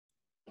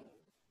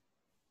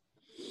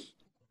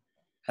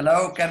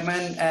Hello,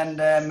 Carmen and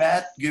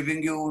Matt,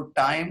 giving your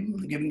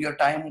time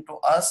to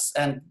us,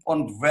 and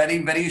on very,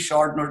 very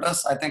short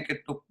notice. I think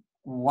it took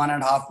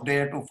 1.5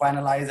 days to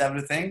finalize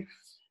everything.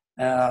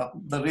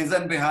 The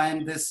reason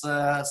behind this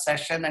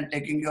session and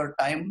taking your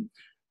time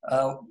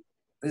uh,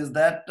 is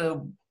that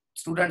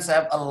students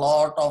have a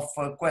lot of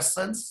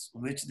questions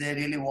which they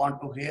really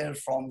want to hear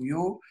from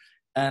you,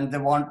 and they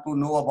want to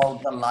know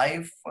about the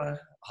life,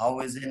 how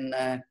is in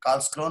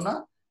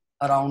Karlskrona,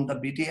 around the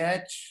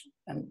BTH,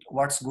 and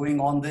what's going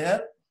on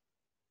there.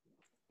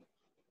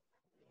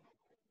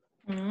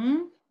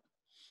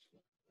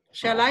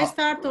 Shall I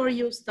start or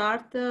you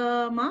start,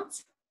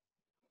 Mats?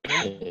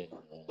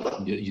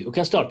 You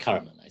can start,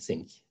 Carmen, I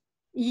think.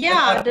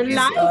 Yeah, the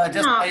life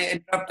just now. I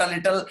interrupt a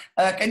little.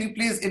 Can you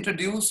please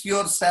introduce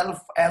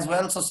yourself as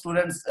well, so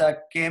students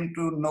came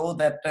to know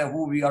that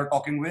who we are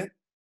talking with?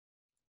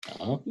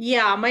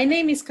 Yeah, my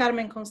name is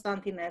Carmen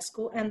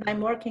Constantinescu, and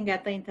I'm working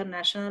at the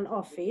international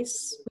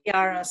office. We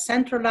are a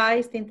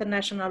centralized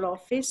international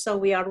office, so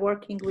we are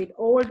working with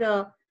all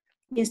the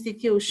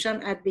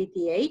institutions at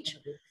BTH.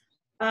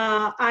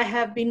 I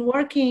have been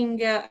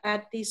working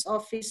at this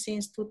office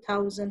since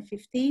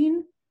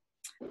 2015,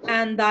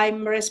 and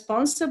I'm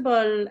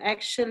responsible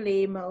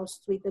actually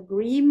most with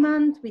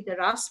agreement with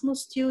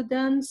Erasmus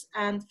students,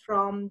 and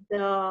from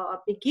the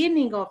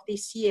beginning of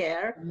this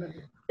year,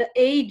 the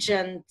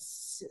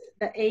agents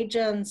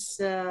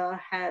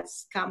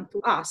has come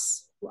to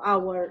us, to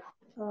our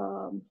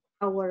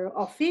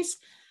office,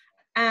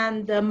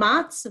 and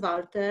Mats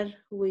Walter,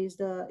 who is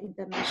the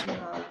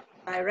international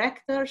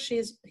director,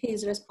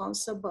 he's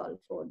responsible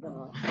for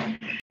the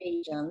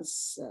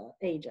agents.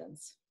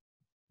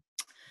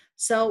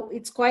 So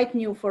it's quite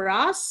new for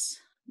us,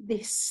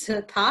 this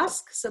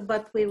task,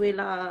 but we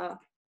will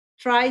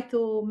try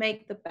to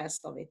make the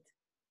best of it.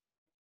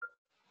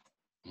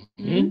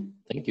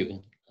 Thank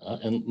you.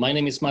 And my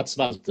name is Mats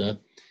Walter,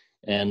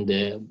 and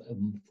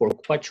for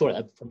quite short,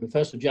 from the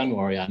 1st of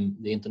January, I'm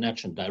the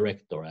international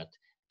director at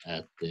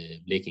the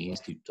Blekinge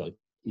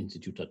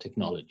Institute of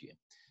Technology.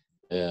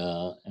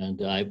 And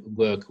I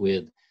work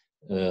with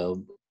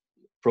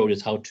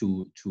projects how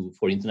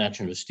for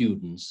international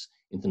students,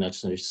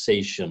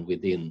 internationalization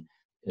within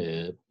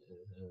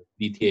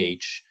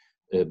BTH,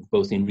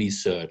 both in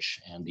research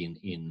and in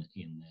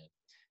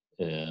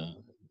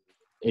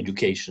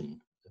education.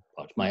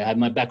 I have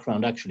my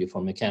background actually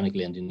from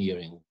mechanical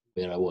engineering,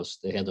 where I was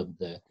the head of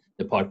the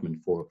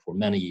department for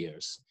many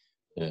years.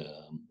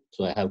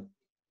 So I have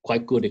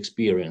quite good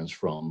experience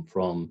from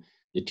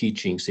the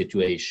teaching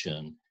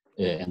situation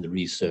and the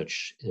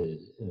research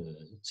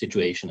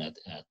situation at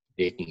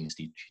Blekinge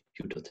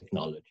Institute of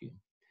Technology.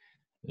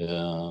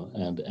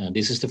 And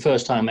this is the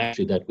first time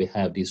actually that we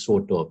have this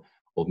sort of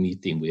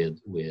meeting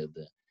with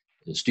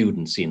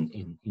students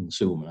in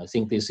Zoom. And I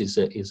think this is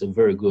a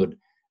very good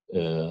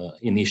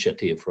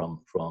initiative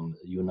from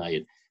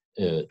United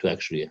to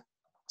actually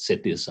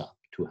set this up,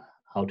 to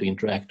how to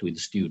interact with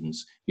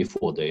students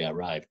before they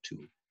arrive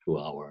to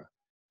our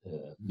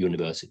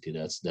university.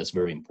 That's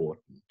very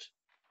important.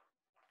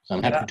 So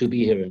I'm happy to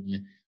be here,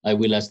 and I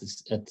will, at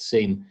the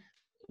same,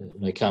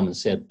 like Carmen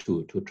said,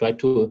 to try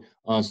to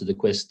answer the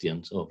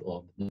questions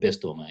of the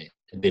best of my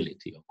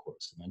ability, of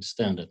course. And I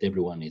understand that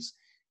everyone is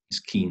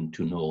keen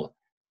to know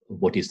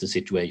what is the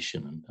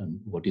situation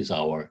and what is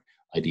our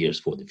ideas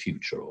for the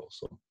future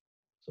also.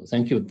 So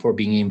thank you for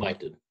being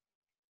invited,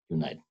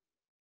 United.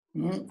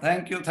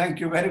 Thank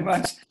you very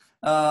much.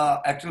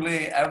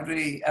 Actually,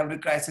 every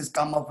crisis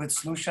come up with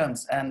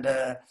solutions, and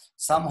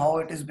somehow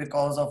it is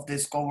because of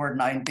this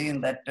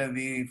COVID-19 that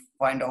we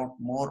find out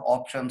more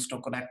options to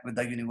connect with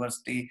the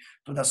university,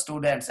 to the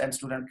students, and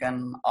students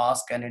can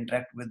ask and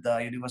interact with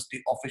the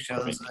university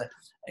officials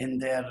in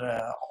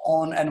their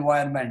own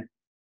environment.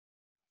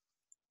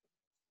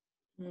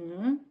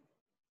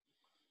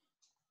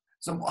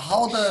 So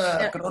how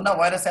the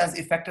coronavirus has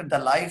affected the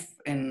life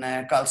in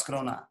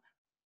Karlskrona?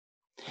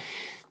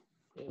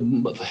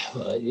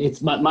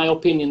 It's my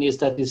opinion is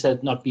that this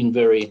has not been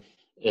very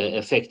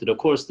affected. Of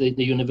course, the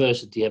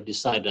university have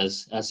decided,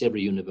 as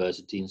every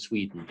university in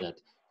Sweden, that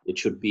it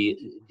should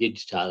be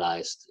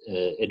digitalized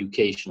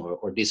education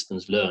or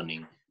distance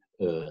learning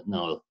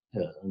now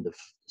in the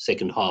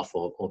second half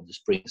of the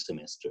spring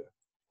semester.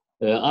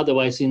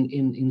 Otherwise,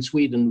 in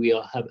Sweden, we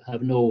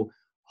have no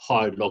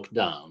hard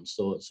lockdown,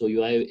 so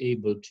you are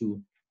able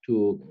to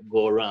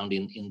go around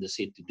in the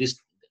city.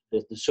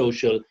 The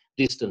social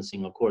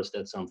distancing, of course,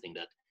 that's something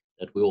that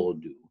we all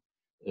do,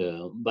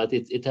 but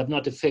it have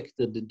not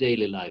affected the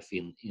daily life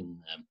in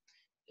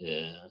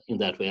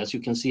that way. As you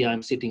can see,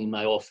 I'm sitting in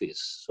my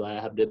office, so I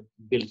have the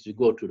ability to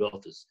go to the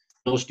office.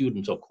 No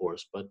students, of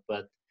course,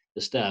 but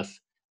the staff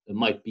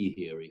might be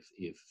here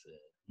if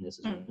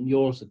necessary. And you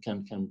also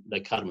can,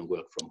 like Carmen,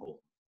 work from home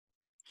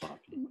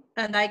partly.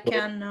 And I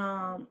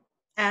can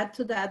add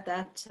to that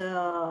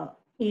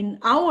in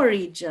our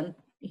region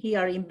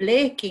here in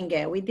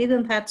Blekinge, we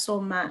didn't have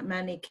so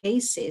many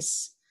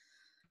cases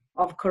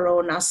of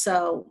corona,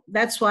 so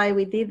that's why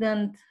we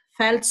didn't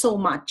felt so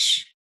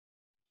much.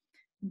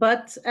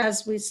 But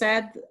as we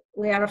said,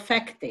 we are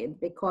affected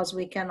because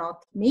we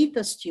cannot meet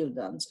the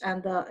students,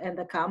 and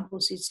the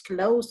campus is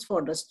closed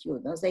for the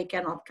students. They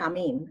cannot come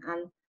in,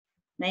 and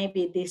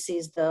maybe this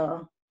is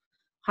the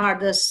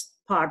hardest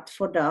part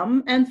for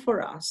them and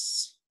for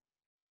us.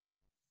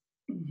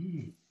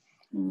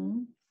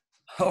 Mm.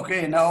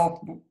 Okay,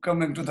 now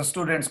coming to the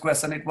students'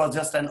 question, it was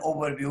just an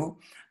overview.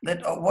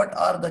 That what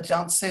are the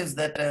chances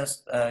that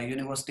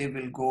university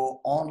will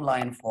go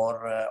online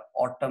for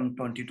autumn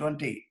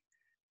 2020?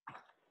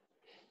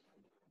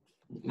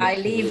 I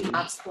leave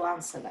Mats to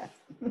answer that.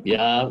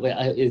 Yeah,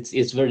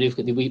 it's very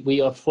difficult.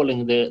 We are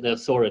following the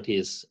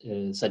authorities'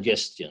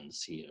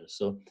 suggestions here.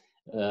 So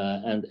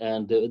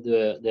and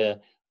the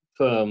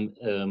firm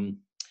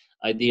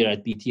idea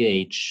at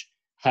BTH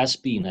has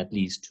been at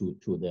least to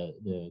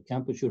the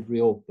campus should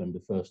reopen the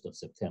 1st of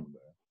September.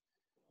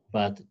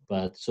 But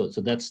so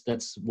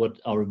that's what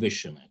our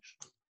vision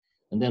actually.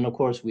 And then of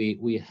course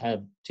we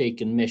have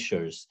taken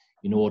measures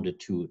in order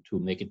to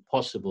make it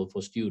possible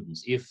for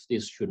students, if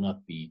this should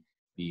not be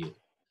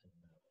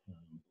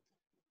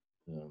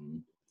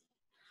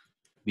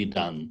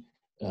done,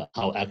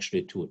 how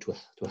actually to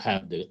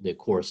have the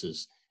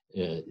courses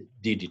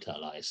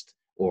digitalized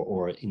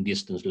or in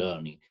distance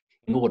learning,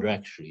 in order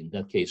actually in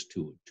that case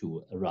to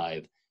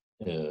arrive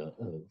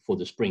for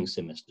the spring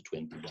semester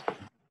 21.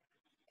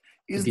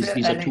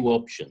 These are two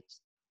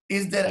options.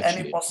 Is there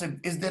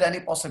any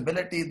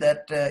possibility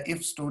that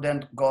if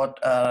student got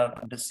a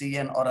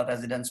decision or a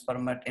residence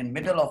permit in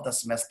middle of the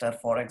semester,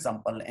 for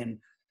example in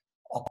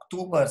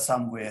October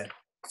somewhere,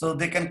 so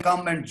they can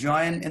come and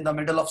join in the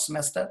middle of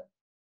semester?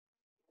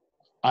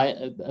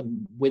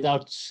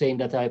 Without saying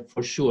that I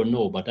for sure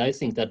know, but I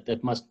think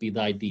that must be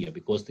the idea,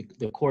 because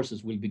the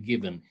courses will be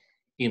given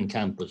in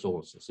campus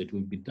also. So it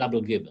will be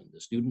double given.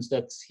 The students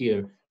that's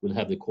here will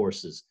have the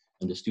courses,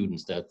 and the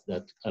students that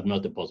have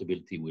not the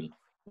possibility will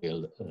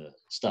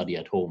study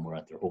at home or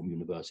at their home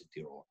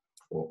university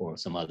or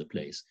some other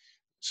place.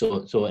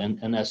 So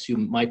and as you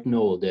might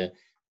know, the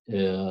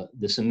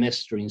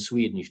semester in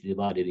Sweden is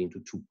divided into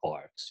two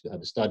parts. You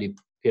have a study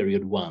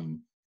period 1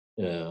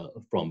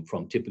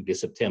 from typically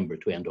September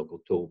to end of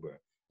October,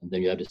 and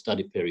then you have the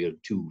study period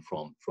 2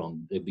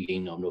 from the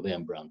beginning of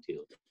November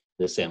until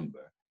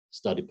December.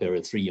 Study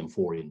period 3 and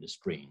 4 in the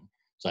spring.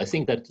 So I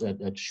think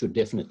that should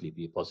definitely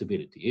be a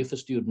possibility. If a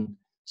student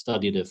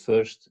studied the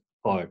first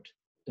part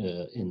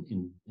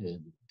in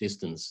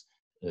distance,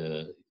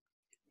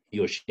 he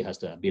or she has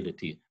the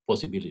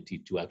possibility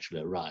to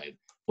actually arrive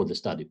for the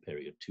study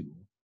period 2.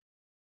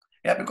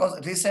 Yeah,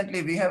 because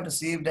recently we have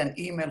received an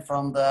email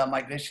from the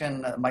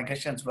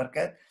migrations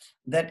worker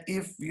that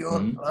if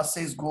your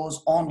classes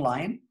goes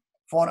online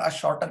for a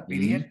shorter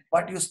period,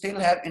 but you still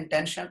have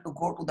intention to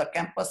go to the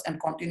campus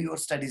and continue your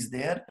studies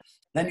there,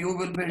 then you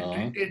will be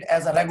treated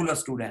as a regular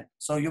student.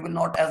 So you will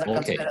not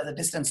considered as a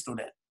distance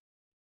student.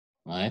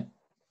 Right.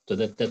 So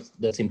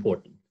that's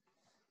important.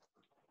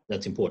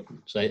 That's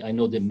important. So I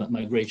know the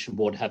migration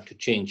board have to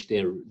change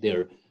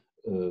their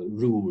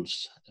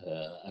rules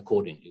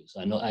accordingly. So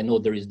I know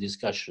there is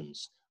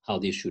discussions how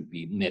this should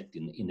be met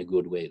in a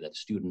good way, that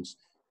students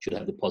should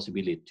have the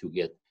possibility to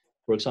get,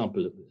 for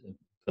example,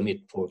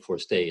 permit for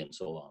stay and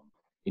so on,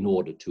 in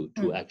order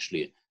to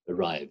actually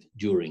arrive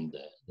during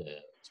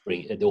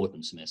the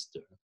autumn semester.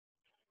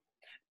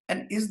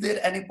 And is there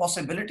any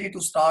possibility to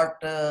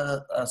start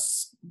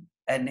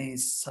any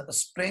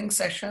spring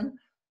session?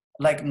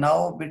 Like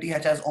now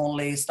BTH has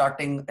only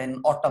starting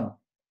in autumn.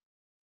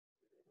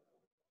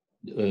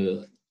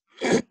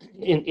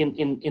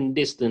 In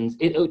distance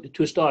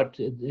to start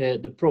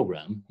the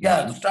program.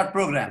 Yeah, to start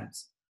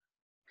programs.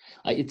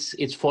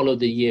 It's follow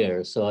the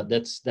year, so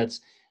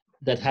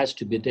that has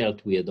to be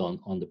dealt with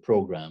on the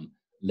program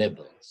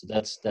level. So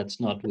that's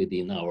not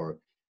within our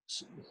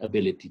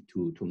ability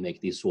to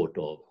make this sort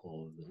of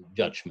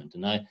judgment.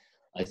 And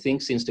I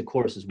think since the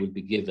courses will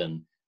be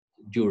given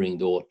during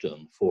the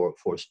autumn for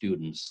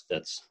students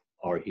that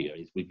are here,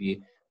 it will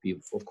be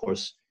of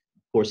course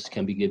courses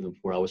can be given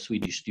for our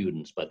Swedish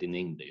students, but in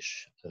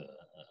English.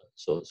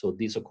 So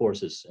these are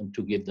courses, and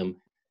to give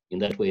them in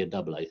that way a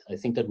double, I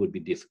think that would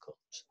be difficult.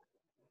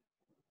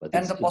 But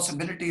and the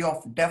possibility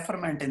of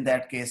deferment in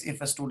that case,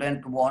 if a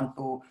student want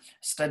to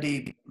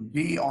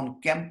be on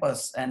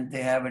campus and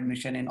they have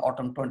admission in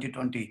autumn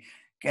 2020,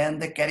 can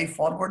they carry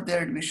forward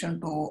their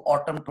admission to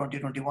autumn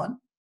 2021?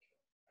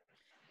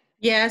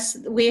 Yes,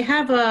 we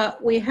have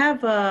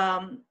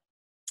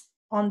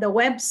on the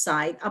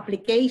website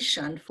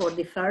application for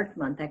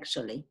deferment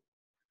actually,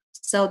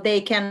 so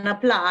they can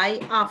apply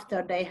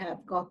after they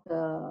have got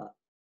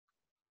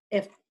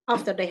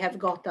after they have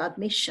got the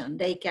admission.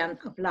 They can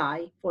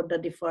apply for the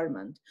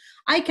deferment.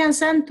 I can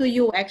send to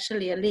you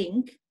actually a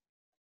link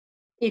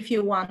if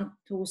you want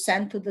to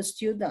send to the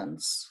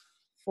students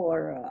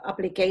for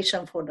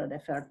application for the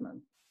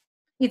deferment.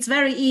 It's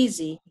very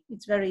easy.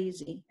 It's very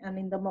easy, and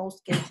in the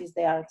most cases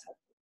they are accepted.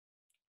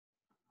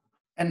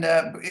 And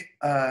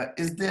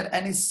is there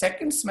any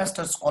second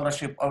semester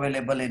scholarship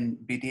available in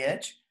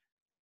BTH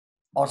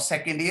or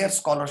second year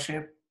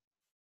scholarship?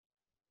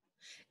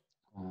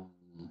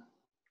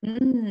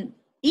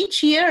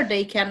 Each year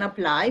they can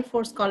apply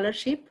for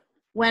scholarship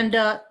when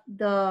the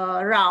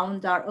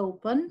rounds are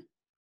open.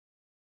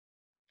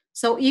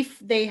 So if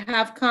they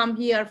have come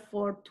here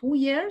for 2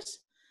 years,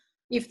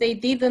 if they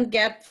didn't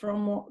get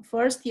from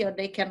first year,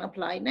 they can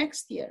apply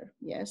next year.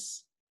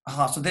 Yes.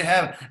 So they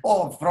have,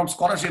 from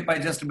scholarship, I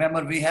just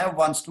remember we have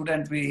one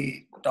student,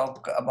 we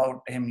talked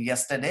about him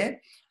yesterday.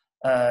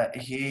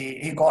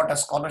 He got a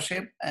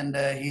scholarship and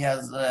he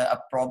has a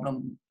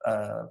problem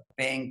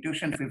paying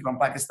tuition fee from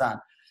Pakistan.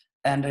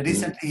 And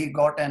recently he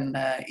got an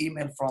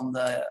email from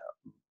the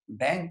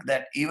bank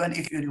that even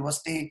if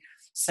university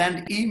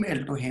send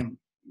email to him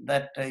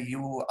that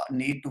you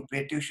need to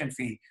pay tuition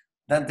fee,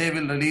 then they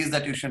will release the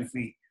tuition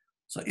fee.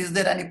 So is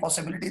there any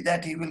possibility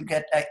that he will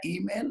get an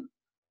email?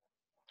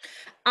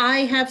 I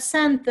have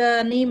sent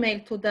an email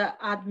to the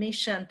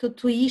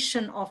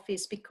tuition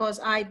office because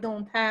I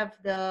don't have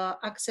the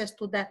access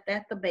to that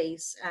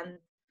database and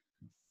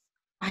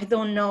I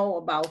don't know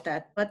about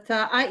that, but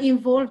I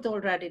involved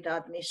already the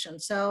admission.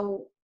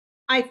 So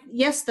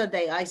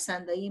yesterday I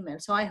sent the email.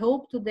 So I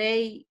hope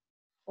today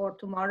or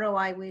tomorrow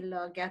I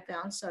will get the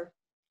answer.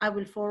 I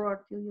will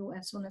forward to you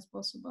as soon as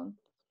possible.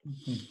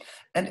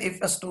 And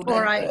if a student,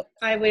 or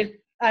I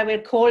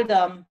will call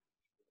them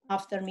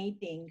after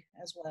meeting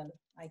as well.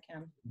 I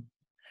can.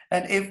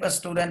 And if a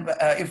student,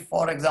 if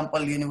for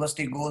example,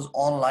 university goes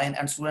online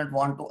and student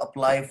want to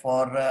apply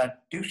for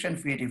tuition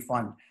fee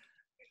refund,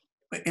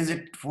 is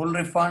it full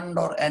refund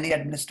or any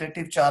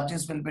administrative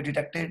charges will be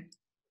deducted?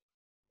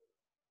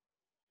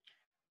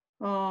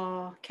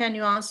 Can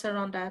you answer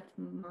on that,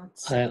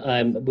 Mats?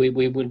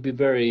 We will be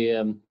very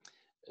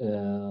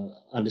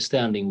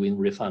understanding with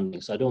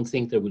refunding. So I don't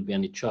think there will be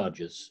any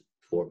charges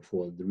for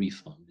the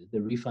refund.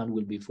 The refund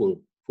will be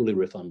fully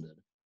refunded.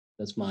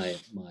 That's my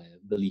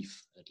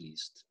belief, at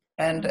least.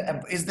 And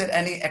is there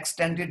any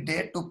extended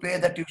date to pay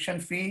the tuition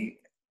fee?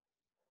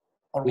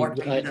 Or what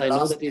will be the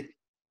last date?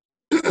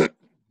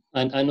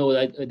 I know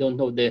I don't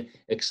know the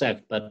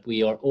exact, but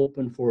we are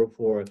open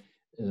for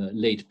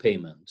late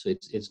payment. So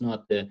it's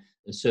not a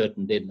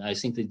certain date. I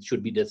think it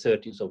should be the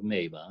 13th of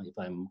May, if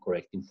I'm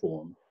correct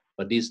informed.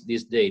 But this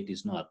date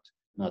is not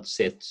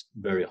set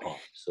very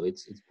hard. So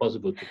it's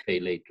possible to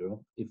pay later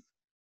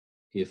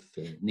if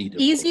needed.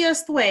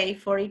 Easiest way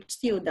for each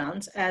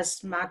student,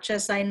 as much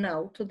as I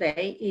know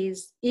today,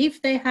 is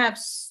if they have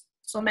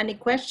so many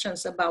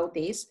questions about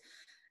this,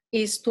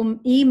 is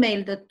to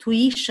email the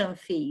tuition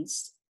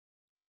fees.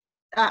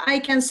 I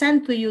can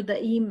send to you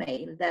the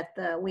email that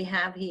we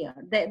have here.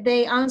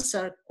 They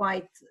answer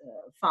quite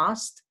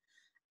fast,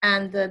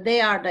 and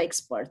they are the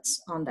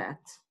experts on that.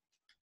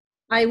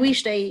 I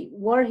wish they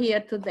were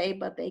here today,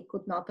 but they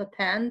could not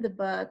attend,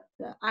 but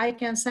I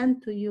can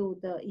send to you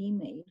the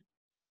email.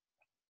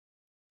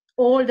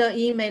 All the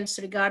emails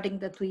regarding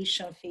the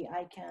tuition fee,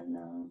 I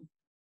can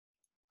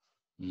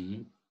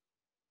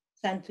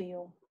send to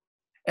you.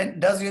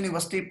 And does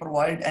university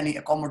provide any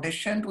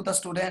accommodation to the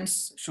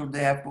students? Should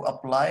they have to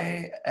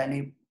apply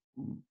any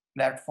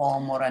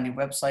platform or any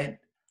website?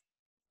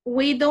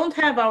 We don't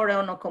have our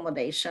own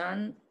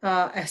accommodation,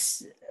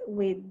 as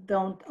we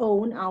don't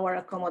own our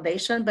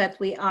accommodation, but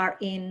we are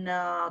in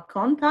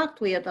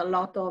contact with a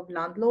lot of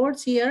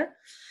landlords here,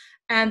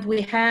 and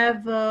we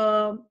have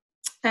a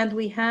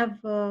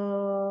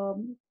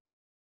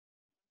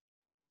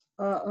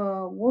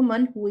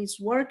woman who is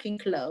working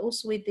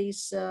close with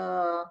these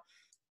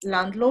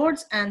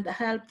landlords and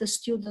help the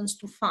students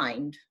to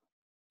find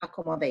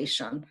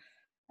accommodation.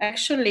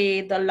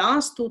 Actually, the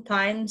last 2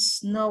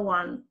 times,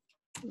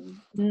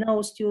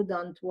 no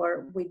student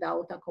were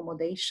without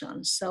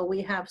accommodation. So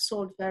we have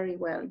solved very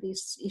well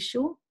this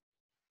issue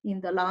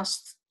in the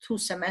last 2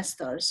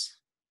 semesters.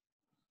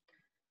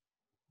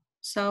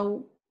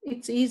 So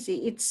it's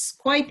easy. It's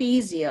quite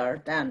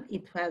easier than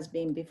it has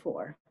been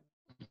before.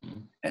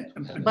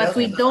 But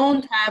we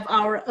don't have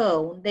our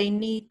own. They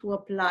need to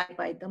apply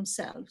by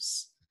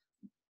themselves.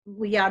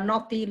 We are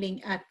not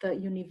dealing at the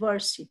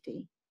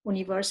university.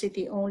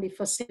 University only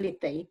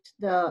facilitate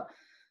the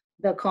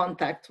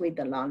contact with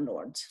the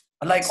landlords.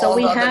 Like so all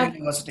the other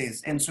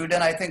universities. In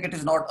Sweden, I think it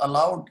is not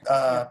allowed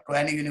to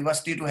any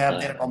university to have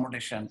their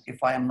accommodation,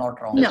 if I am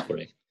not wrong. That's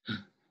correct.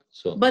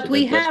 But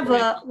we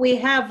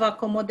have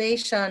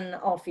accommodation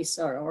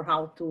officer, or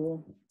how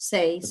to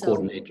say,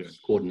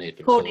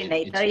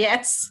 coordinator,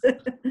 yes.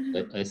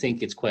 I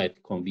think it's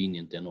quite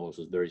convenient and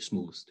also very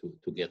smooth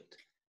to get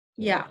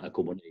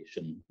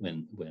accommodation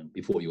when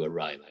before you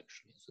arrive,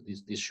 actually. So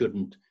this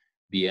shouldn't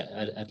be,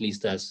 at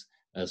least as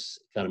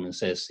Carmen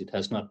says, it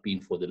has not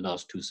been for the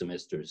last 2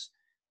 semesters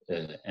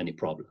any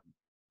problem.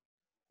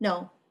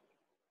 No.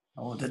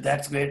 Oh,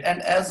 that's great.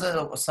 And as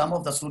some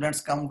of the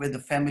students come with the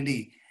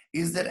family,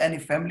 is there any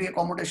family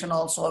accommodation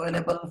also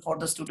available for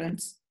the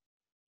students?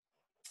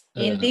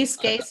 In this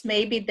case,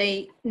 maybe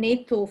they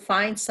need to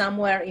find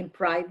somewhere in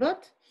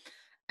private.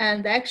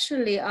 And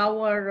actually,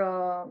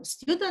 our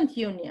student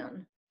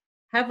union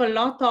have a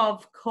lot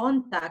of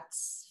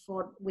contacts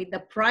with the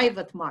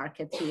private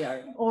market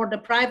here, or the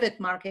private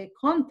market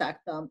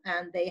contact them,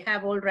 and they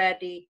have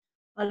already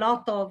a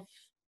lot of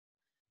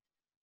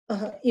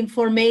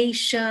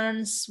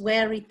informations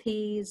where it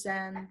is,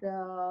 and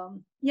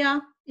yeah,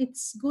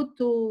 it's good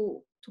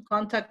to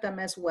contact them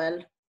as well.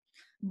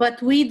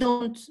 But we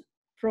don't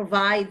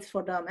provide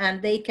for them,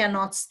 and they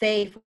cannot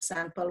stay, for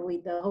example,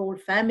 with the whole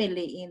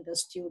family in the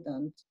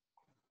student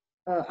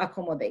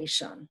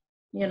accommodation.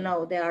 You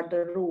know, there are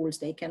the rules.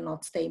 They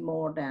cannot stay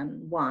more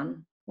than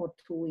 1 or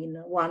 2 in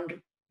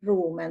one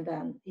room, and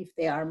then if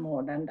they are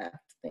more than that,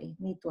 they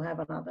need to have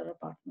another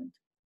apartment.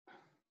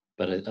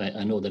 But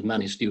I know that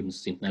many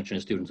students,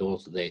 international students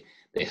also, they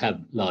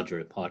have larger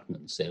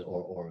apartments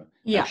or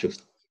Yeah. actually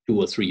 2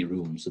 or 3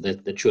 rooms. So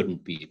that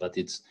shouldn't be, but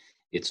it's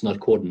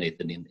not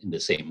coordinated in the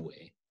same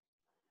way.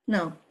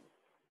 No.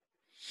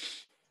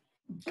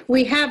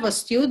 We have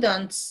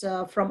students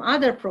from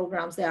other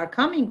programs. They are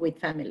coming with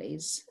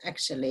families,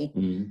 actually,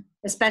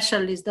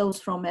 especially those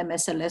from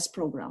MSLS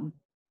program.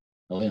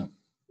 Oh, yeah.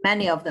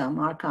 Many of them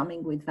are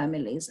coming with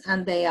families,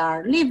 and they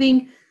are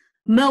living,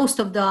 most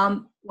of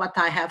them, what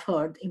I have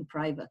heard, in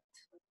private.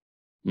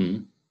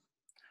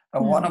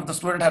 One of the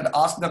students had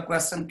asked the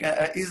question,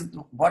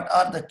 what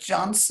are the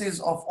chances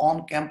of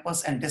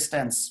on-campus and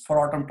distance for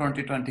autumn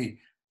 2020?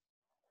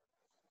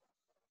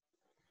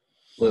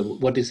 Well,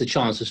 what is the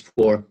chances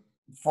for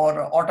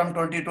autumn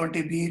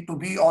 2020 to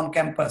be on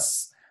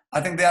campus? I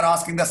think they are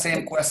asking the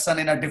same question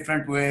in a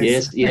different way.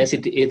 Yes,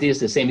 it is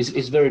the same.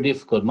 It's very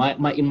difficult.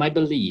 In my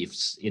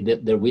beliefs,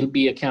 there will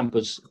be a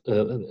campus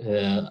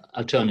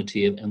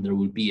alternative and there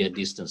will be a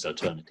distance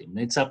alternative. And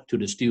it's up to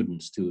the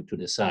students to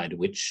decide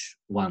which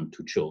one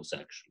to choose,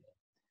 actually.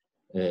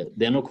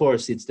 Then, of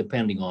course, it's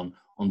depending on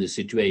the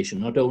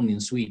situation, not only in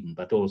Sweden,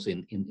 but also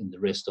in the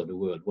rest of the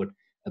world. What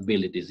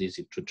abilities is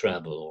it to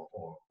travel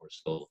or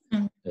so?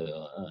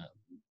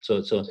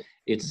 So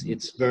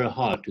it's very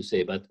hard to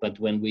say. But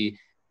when we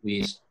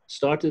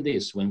started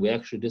this, when we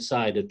actually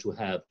decided to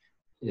have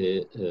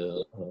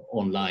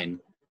online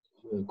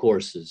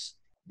courses,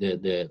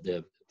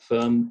 the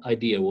firm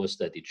idea was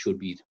that it should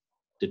be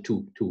the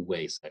two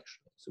ways,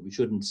 actually. So we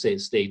shouldn't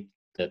state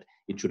that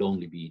it should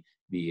only be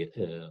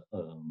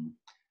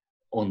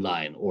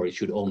online or it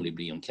should only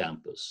be on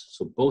campus.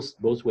 So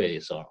both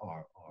ways are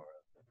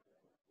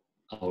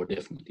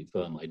definitely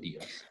firm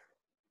ideas.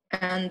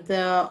 And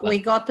we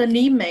got an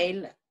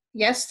email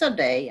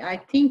yesterday. I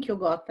think you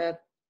got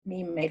that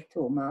email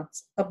too,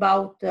 Mats,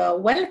 about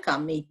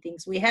welcome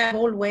meetings. We have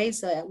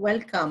always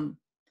welcome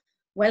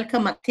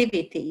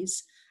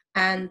activities,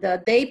 and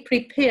they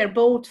prepare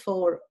both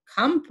for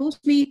campus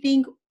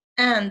meeting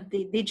and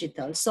the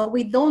digital. So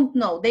we don't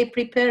know. They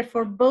prepare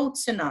for both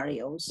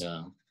scenarios.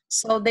 Yeah.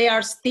 So they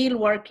are still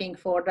working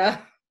for the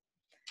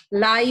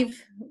live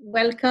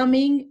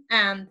welcoming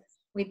and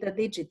with the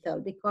digital,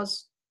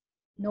 because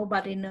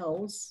nobody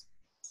knows.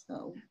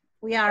 So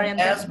we are in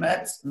as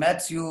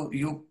Mats,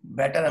 you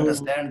better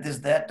understand this,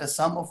 that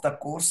some of the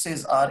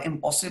courses are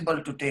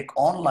impossible to take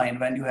online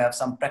when you have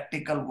some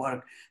practical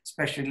work,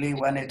 especially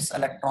when it's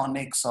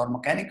electronics or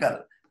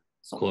mechanical.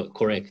 So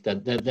correct.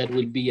 That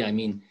will be, I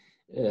mean,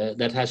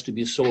 that has to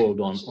be solved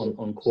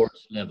on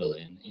course level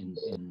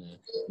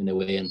in a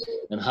way,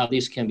 and how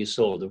this can be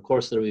solved. Of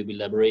course, there will be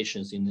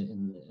elaborations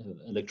in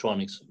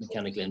electronics,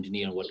 mechanical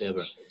engineering,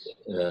 whatever,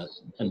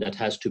 and that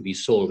has to be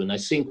solved. And I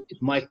think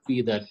it might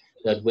be that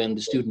when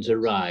the students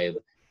arrive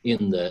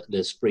in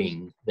the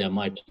spring, there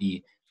might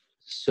be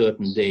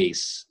certain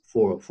days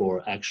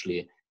for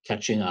actually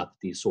catching up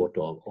these sort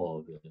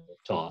of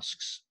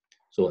tasks.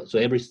 So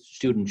every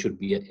student should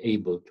be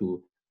able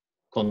to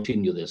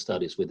continue their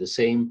studies with the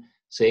same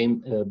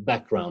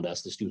background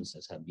as the students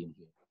that have been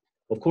here.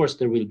 Of course,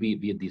 there will be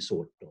this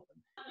sort of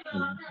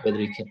whether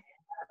it can.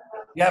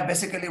 Yeah,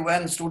 basically,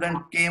 when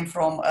students came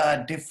from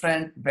a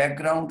different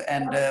background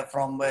and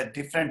from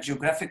different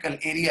geographical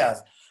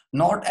areas,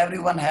 not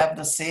everyone have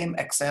the same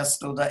access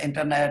to the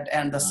internet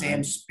and the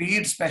same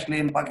speed. Especially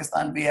in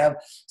Pakistan, we have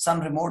some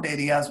remote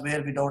areas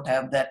where we don't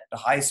have that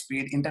high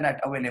speed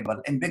internet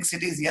available. In big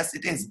cities, yes,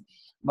 it is.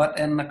 But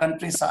in the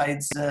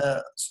countrysides,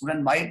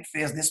 student might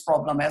face this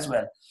problem as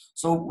well.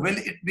 So will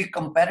it be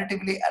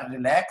comparatively a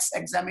relaxed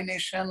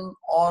examination,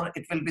 or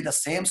it will be the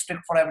same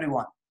strict for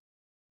everyone?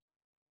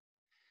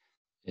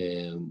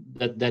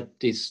 That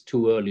is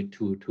too early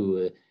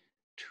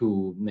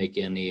to make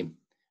any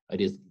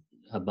ideas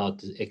about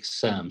the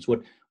exams.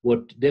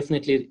 What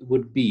definitely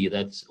would be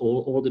that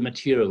all the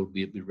material will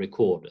be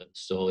recorded.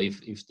 So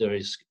if there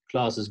is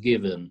classes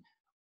given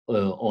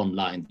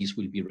online, these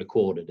will be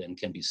recorded and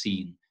can be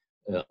seen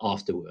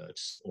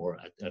afterwards or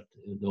at their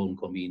own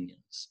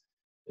convenience.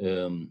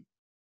 That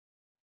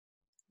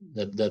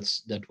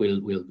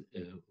will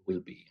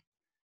be.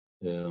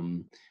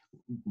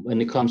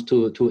 When it comes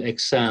to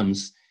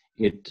exams,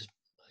 it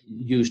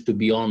used to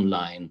be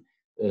online,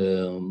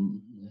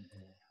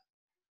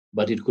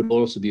 but it could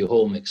also be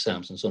home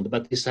exams and so on.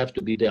 But this has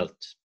to be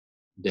dealt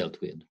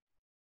with.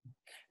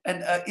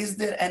 And is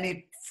there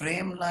any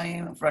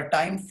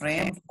time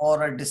frame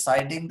for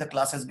deciding the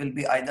classes will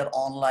be either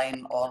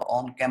online or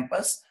on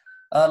campus?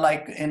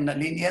 Like in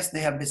Linnaeus,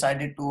 they have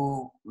decided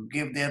to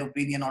give their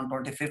opinion on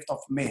 25th of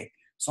May.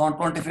 So on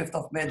 25th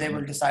of May, they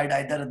will decide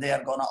either they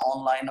are gonna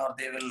online or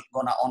they will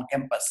gonna on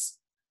campus.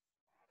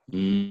 I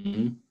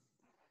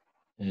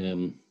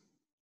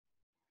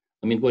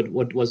mean,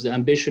 what was the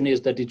ambition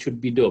is that it should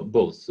be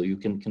both, so you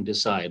can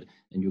decide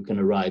and you can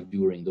arrive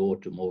during the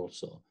autumn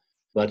also.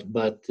 But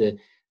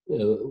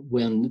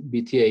when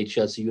BTH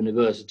as a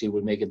university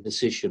will make a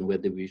decision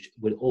whether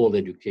all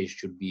education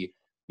should be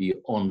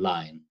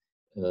online,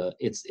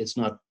 it's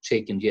not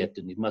taken yet,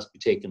 and it must be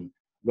taken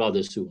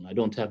rather soon. I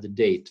don't have the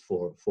date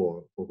for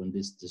when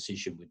this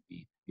decision would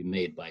be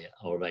made by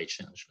our Vice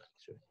Chancellor.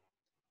 Actually,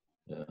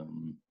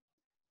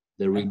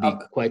 there will be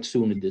quite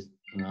soon.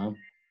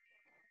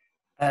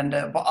 And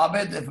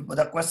Abed,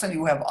 the question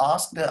you have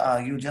asked,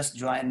 you just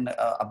joined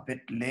a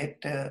bit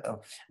late.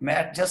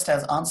 Matt just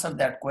has answered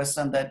that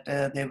question, that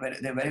they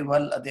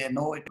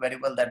know it very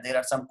well that there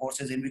are some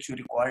courses in which you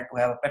require to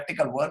have a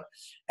practical work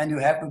and you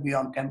have to be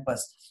on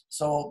campus.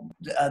 So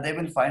they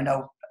will find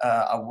out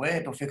a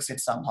way to fix it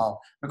somehow,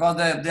 because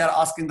they are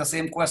asking the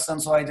same question.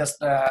 So I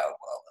just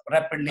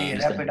rapidly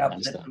wrap it up.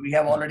 That we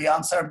have already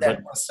answered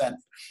that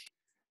question.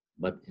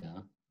 But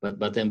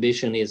the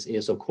ambition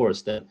is of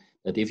course that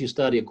if you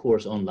study a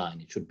course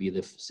online, it should be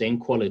the same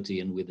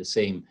quality and with the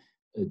same,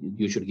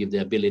 you should give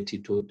the ability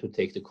to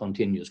take the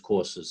continuous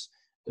courses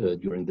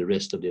during the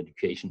rest of the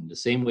education in the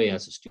same way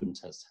as the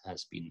students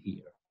has been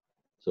here.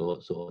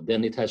 So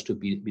then it has to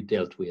be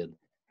dealt with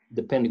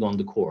depending on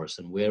the course,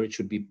 and where it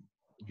should be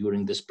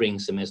during the spring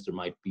semester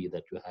might be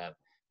that you have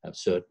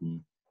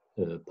certain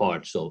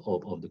parts of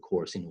the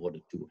course in order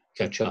to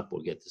catch up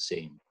or get the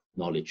same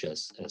knowledge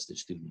as the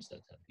students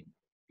that have been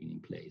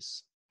in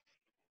place.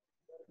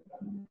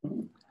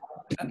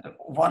 And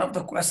one of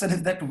the questions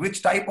is that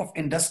which type of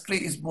industry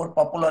is more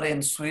popular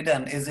in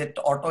Sweden? Is it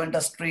auto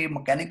industry,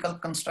 mechanical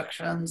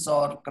constructions,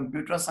 or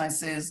computer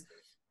sciences?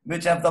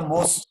 Which have the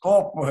most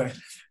scope?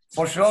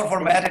 For sure, for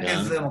Matt, it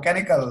is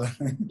mechanical.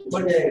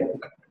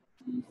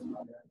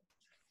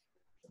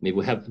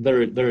 We have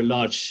very, very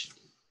large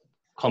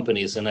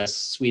companies, and as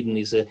Sweden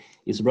is a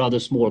rather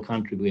small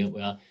country,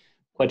 we are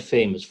quite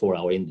famous for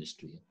our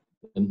industry.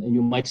 And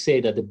you might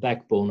say that the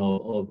backbone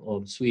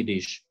of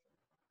Swedish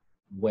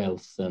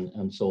wealth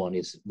and so on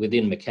is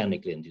within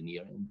mechanical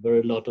engineering.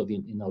 Very lot of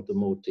in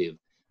automotive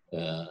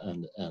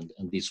and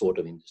this sort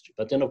of industry.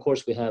 But then of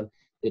course we have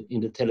in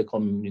the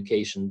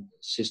telecommunication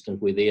system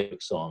with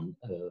Ericsson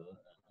and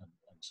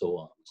so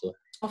on. So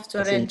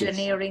software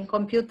engineering,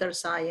 computer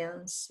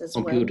science as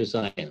well. Computer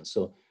science.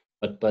 So,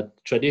 but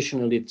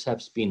traditionally it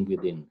has been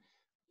within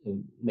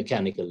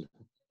mechanical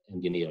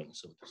engineering,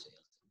 so to say.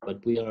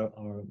 But we are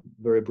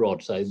very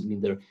broad. So I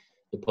mean, the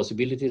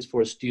possibilities for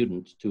a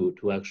student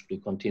to actually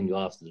continue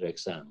after their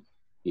exam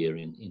here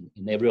in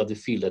every other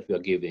field that we are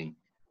giving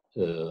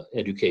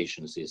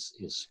educations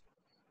is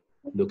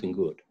looking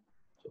good,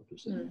 so to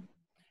say.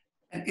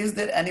 And is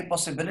there any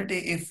possibility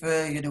if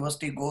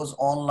university goes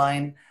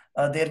online,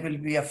 there will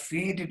be a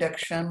fee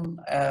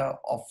deduction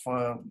of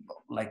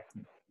like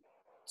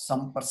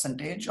some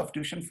percentage of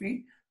tuition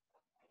fee?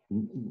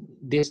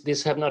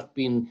 This have not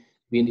been.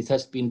 It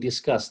has been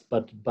discussed,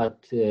 but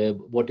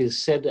what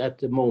is said at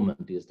the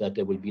moment is that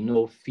there will be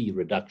no fee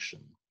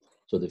reduction.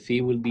 So the fee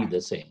will be the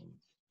same,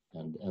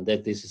 and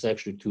that this is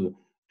actually to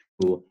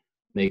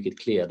make it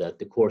clear that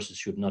the courses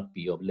should not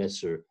be of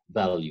lesser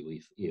value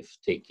if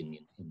taken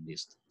in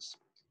distance.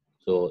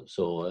 So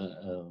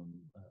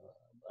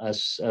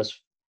as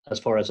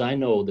far as I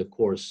know, the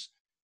course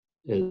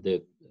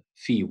the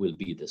fee will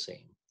be the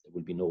same. There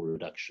will be no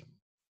reduction.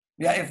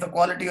 Yeah, if the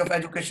quality of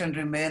education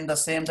remain the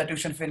same, the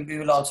tuition fee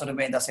will also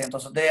remain the same.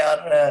 So they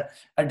are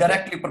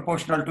directly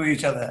proportional to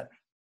each other.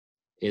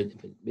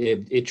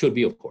 It should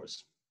be, of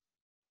course.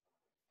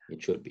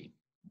 It should be.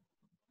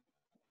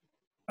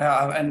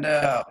 And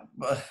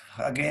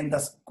again,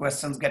 the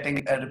question's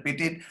getting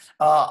repeated.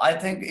 I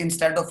think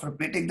instead of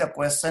repeating the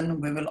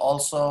question, we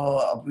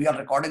are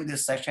recording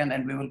this session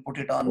and we will put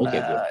it on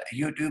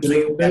YouTube. So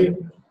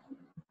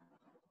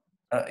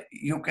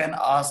you can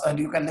ask and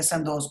you can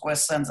listen those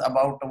questions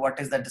about what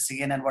is the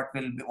decision and what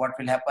will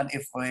happen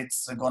if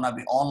it's gonna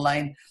be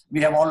online.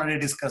 We have already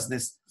discussed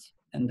this.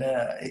 And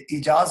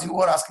Ijaz, you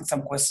were asking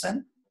some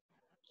question.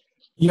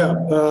 Yeah,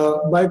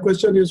 my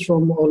question is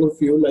from all of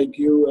you, like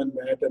you and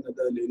Matt and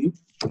other lady,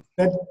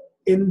 that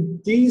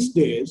in these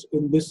days,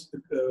 in this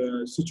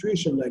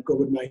situation like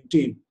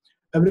COVID-19,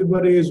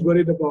 everybody is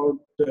worried about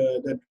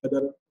that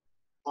whether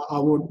I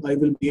will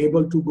be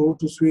able to go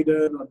to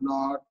Sweden or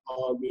not,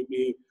 or will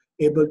be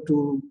able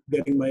to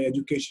getting my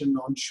education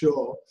on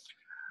shore.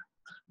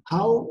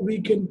 How we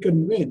can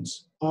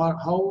convince, or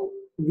how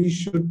we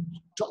should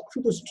talk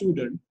to the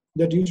student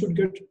that you should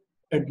get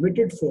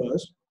admitted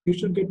first, you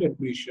should get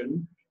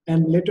admission,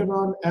 and later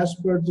on, as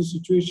per the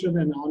situation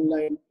and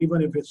online,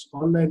 even if it's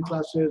online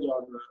classes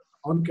or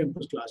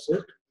on-campus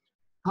classes,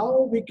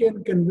 how we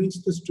can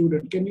convince the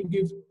student? Can you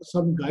give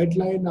some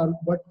guideline on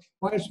what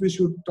points we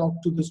should talk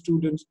to the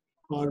students,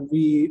 or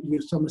we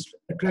some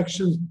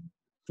attractions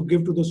to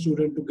give to the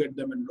student to get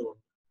them enrolled?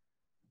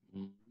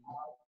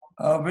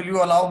 Will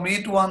you allow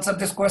me to answer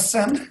this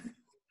question?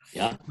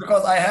 Yeah.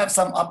 Because I have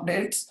some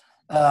updates.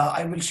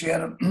 I will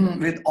share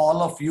with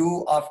all of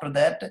you after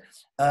that.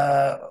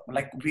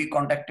 Like we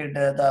contacted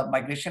the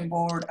Migration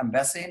Board,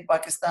 Embassy in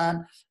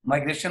Pakistan.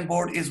 Migration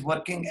Board is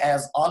working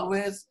as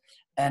always,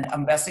 and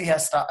Embassy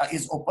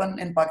is open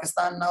in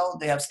Pakistan now.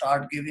 They have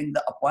started giving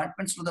the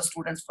appointments to the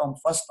students from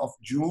 1st of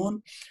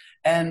June.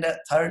 And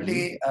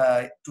thirdly,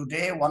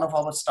 today one of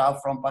our staff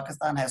from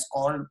Pakistan has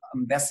called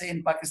Embassy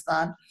in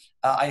Pakistan.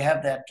 I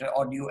have that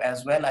audio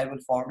as well. I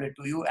will forward it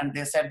to you. And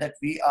they said that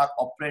we are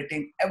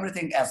operating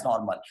everything as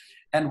normal.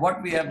 And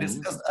what we have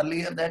discussed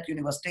earlier, that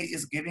university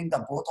is giving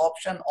the both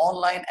option,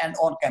 online and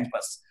on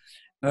campus.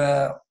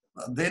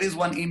 There is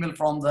one email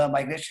from the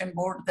Migration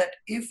Board that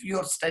if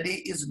your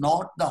study is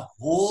not the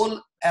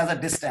whole as a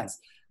distance,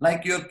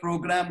 like your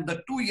program,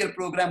 the 2-year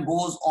program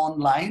goes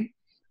online,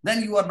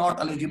 then you are not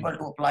eligible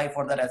to apply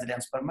for the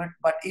residence permit.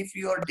 But if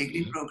your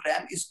degree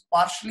program is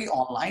partially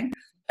online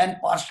and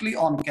partially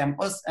on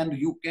campus, and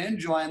you can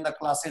join the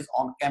classes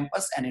on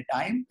campus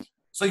anytime,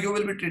 so you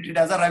will be treated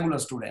as a regular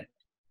student.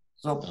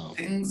 So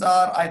things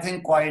are, I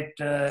think, quite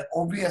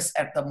obvious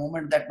at the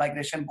moment that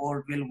Migration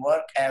Board will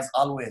work as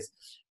always.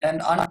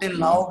 And until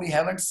now, we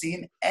haven't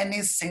seen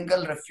any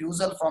single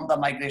refusal from the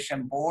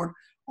Migration Board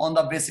on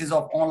the basis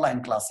of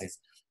online classes.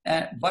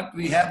 But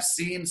we have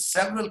seen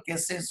several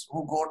cases who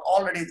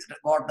already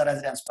got the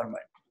residence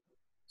permit.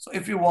 So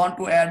if you want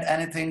to add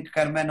anything,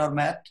 Carmen or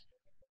Matt.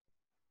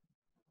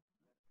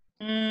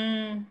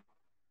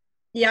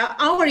 Yeah,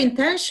 our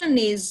intention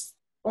is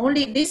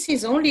this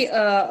is only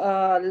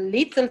a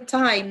little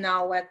time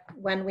now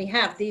when we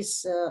have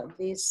this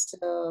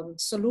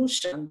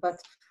solution, but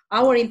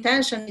our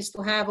intention is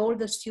to have all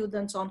the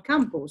students on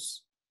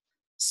campus.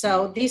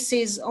 So this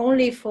is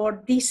only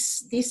for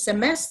this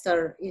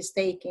semester is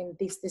taking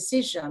this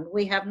decision.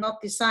 We have not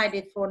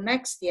decided for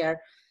next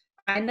year.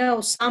 I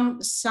know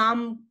some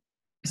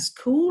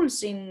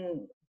schools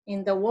in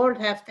the world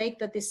have taken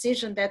the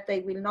decision that they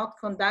will not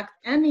conduct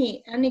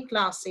any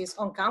classes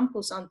on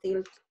campus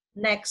until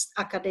next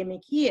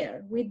academic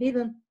year. We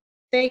didn't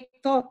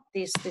thought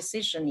this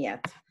decision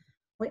yet.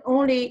 We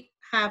only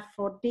have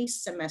for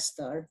this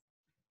semester.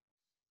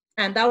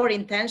 And our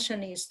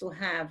intention is to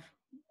have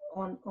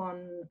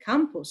on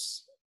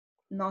campus,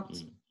 not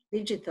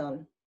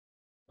digital.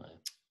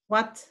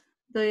 What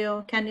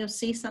can you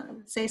say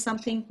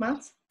something,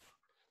 Matt?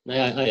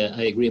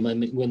 I agree.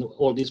 When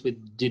all this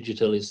with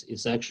digital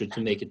is actually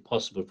to make it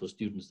possible for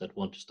students that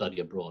want to study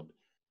abroad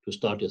to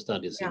start their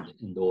studies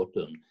in the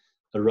autumn,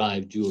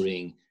 arrive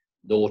during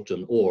the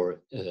autumn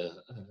or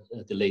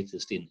at the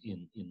latest in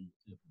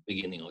the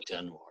beginning of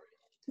January.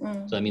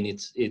 So I mean,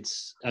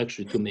 it's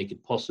actually to make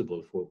it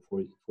possible for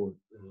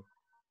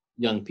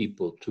young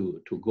people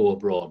to go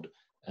abroad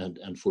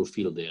and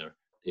fulfill their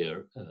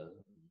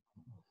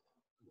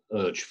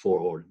urge for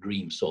or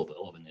dreams of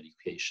an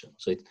education.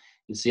 So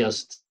it's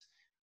just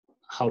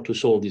how to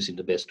solve this in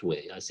the best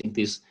way. I think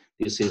this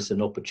is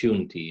an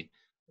opportunity,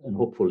 and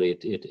hopefully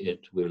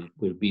it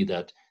will be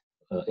that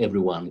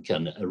everyone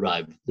can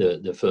arrive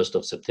the 1st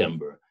of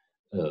September,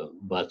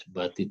 but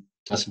it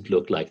doesn't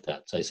look like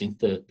that. So I think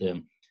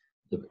the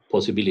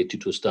possibility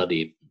to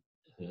study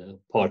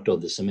part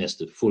of the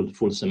semester,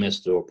 full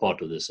semester or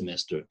part of the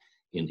semester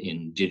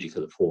in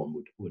digital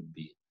form would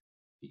be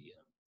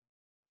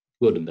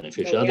good and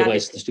beneficial.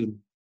 Otherwise, the students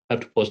have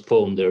to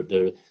postpone their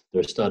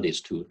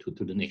studies to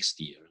the next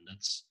year, and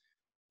that's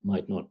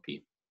might not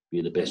be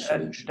the best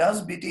solution.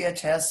 Does BTH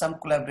has some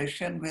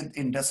collaboration with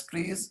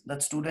industries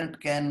that student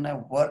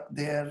can work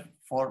there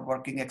for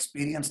working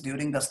experience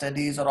during the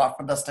studies or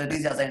after the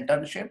studies as an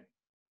internship?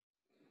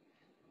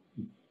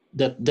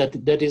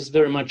 That is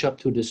very much up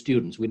to the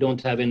students. We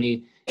don't have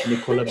any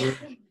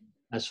collaboration,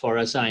 as far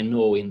as I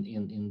know,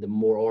 in the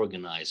more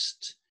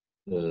organized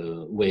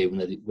way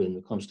when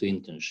it comes to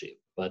internship.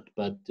 But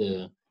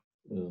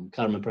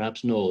Carmen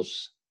perhaps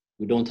knows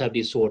we don't have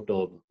this sort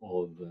of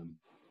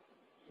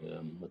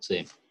let's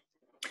say.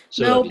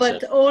 No,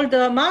 but all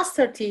the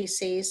master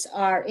theses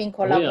are in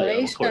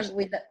collaboration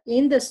with the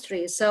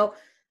industry. So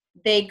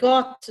they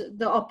got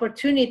the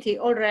opportunity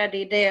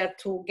already there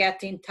to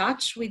get in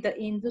touch with the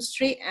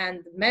industry,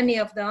 and many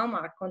of them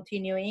are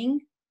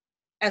continuing.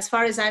 As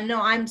far as I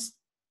know,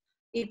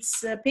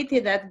 it's a pity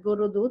that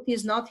Guru Dut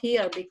is not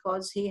here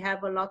because he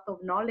have a lot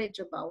of knowledge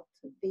about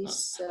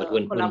this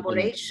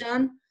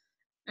collaboration,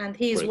 and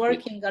he is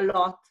working a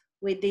lot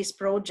with this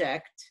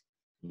project.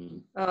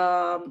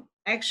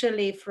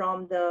 Actually,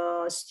 from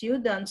the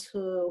students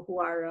who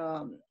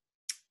are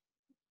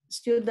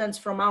students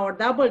from our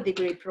double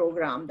degree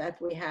program that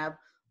we have,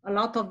 a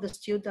lot of the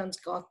students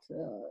got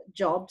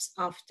jobs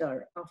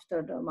after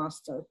the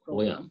master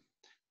program.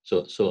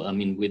 So I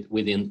mean,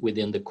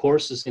 within the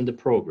courses in the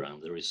program,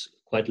 there is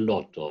quite a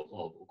lot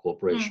of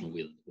cooperation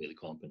with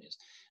companies,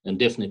 and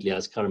definitely,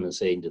 as Carmen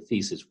saying, the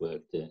thesis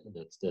work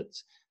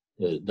that's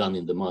done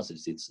in the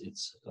masters,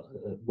 it's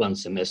one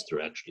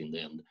semester actually in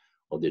the end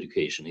of the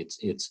education.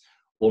 It's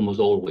almost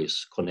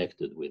always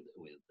connected with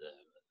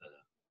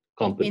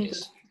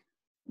companies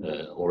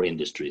or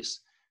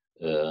industries,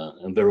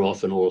 and very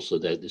often also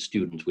that the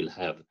students will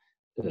have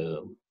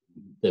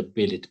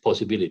the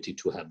possibility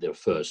to have their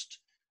first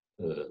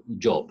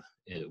job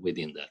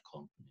within that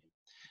company.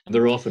 And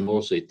very often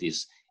also it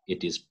is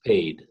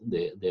paid,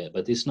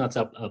 but it's not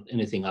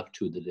anything up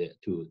to the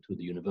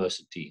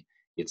university.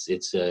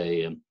 It's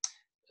a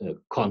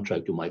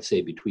contract, you might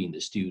say, between the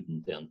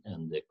student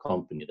and the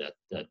company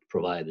that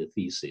provide the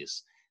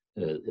thesis.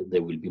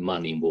 There will be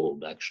money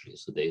involved actually,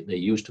 so they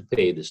used to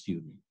pay the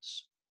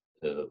students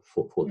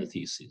for the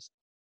thesis.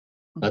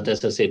 But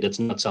as I said, that's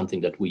not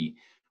something that we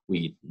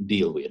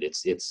deal with.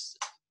 It's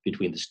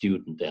between the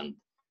student and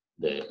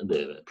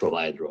the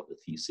provider of the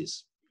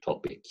thesis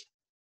topic.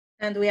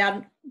 And we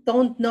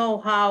don't know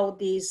how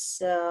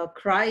this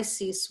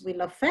crisis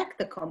will affect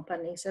the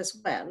companies as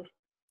well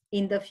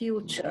in the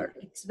future.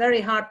 It's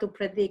very hard to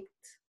predict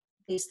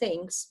these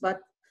things, but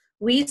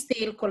we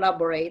still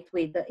collaborate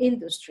with the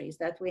industries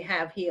that we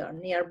have here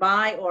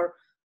nearby, or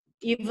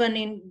even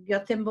in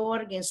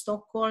Gothenburg, in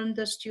Stockholm,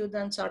 the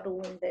students are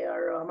doing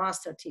their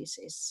master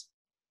thesis.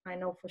 I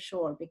know for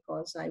sure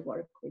because I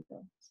work with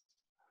them.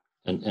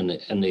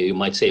 And you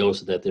might say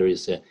also that there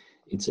is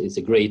it's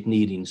a great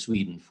need in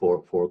Sweden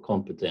for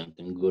competent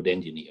and good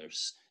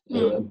engineers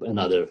and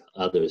other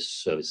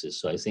services.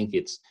 So I think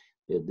it's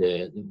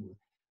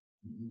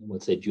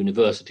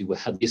university.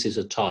 This is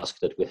a task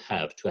that we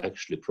have to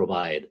actually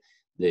provide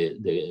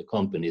the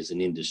companies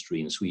and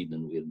industry in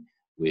Sweden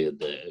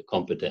with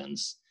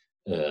competence,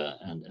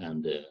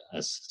 and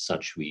as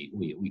such we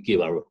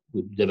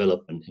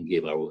develop and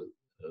give our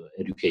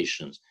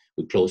educations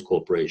with close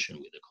cooperation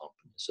with the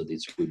company. So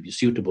this will be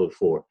suitable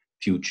for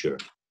future.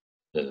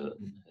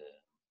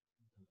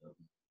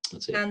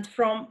 And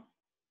from,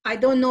 I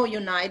don't know,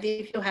 United,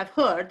 if you have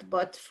heard,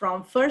 but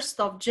from 1st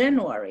of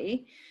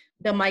January,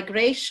 the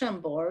migration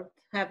board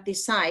have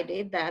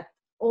decided that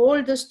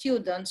all the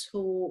students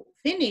who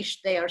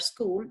finish their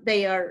school,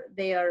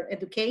 their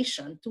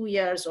education, 2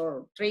 years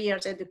or 3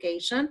 years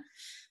education,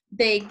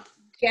 they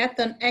get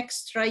an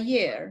extra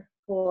year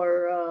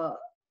for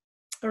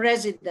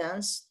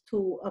residents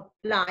to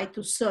apply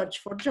to search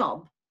for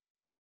job.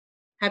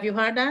 Have you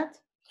heard that?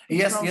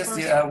 Yes,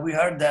 we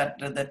heard that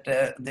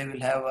they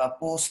will have a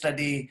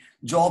post-study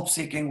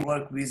job-seeking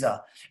work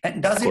visa.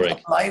 And does it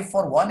apply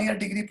for 1-year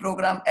degree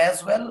program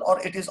as well,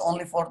 or it is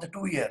only for the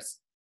 2 years?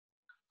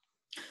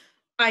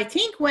 I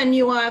think when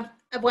you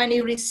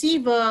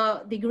receive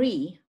a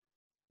degree,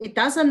 it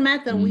doesn't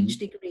matter which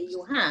degree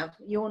you have.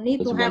 You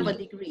need to have a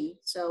degree.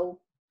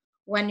 So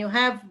when you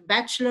have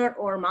bachelor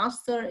or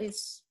master,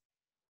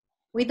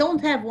 we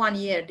don't have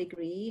 1-year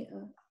degree.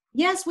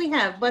 Yes, we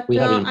have, but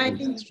I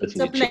think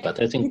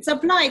it's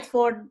applied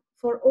for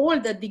all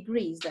the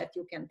degrees that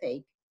you can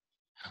take.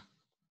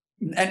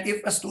 And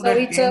if a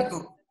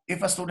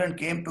student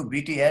came to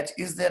BTH,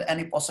 is there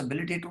any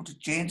possibility to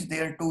change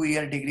their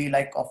 2-year degree,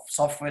 like of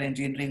software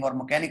engineering or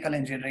mechanical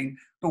engineering,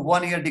 to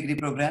 1-year degree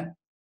program?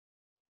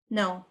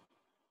 No,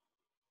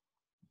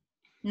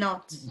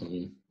 not.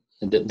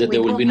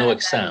 There will be no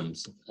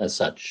exams as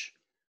such.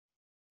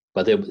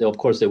 But of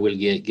course, they will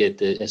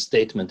get a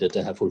statement that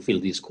they have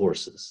fulfilled these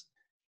courses.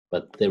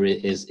 But there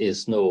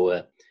is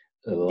no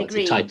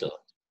title.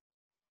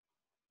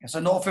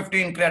 So no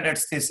 15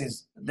 credits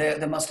thesis.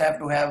 They must have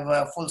to have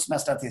a full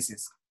semester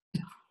thesis.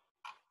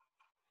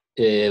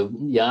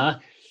 Yes,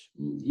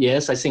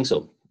 I think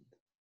so.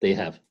 They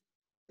have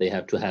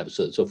to have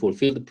so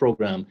fulfill the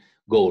program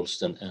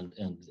goals and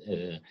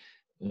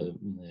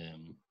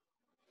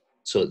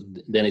so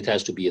then it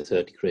has to be a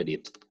 30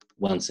 credit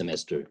 1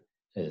 semester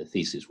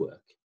thesis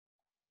work.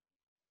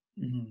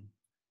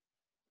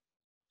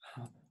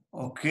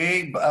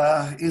 Okay,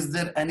 is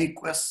there any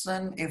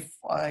question if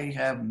I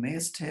have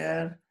missed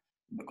here?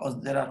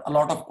 Because there are a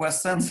lot of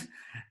questions,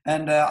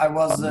 and I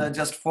was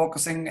just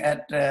focusing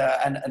at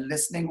and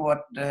listening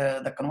what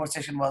the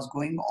conversation was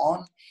going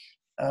on,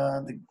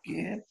 the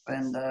gap,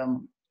 and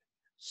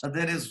so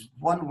there is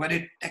one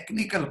very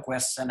technical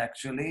question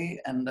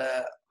actually, and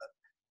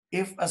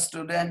if a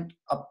student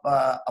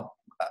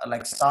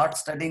like start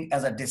studying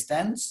as a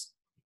distance,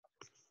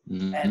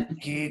 and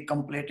he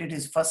completed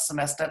his first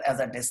semester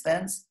as a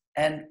distance,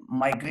 and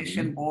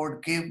migration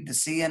board gave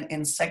decision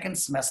in second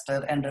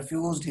semester and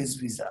refused his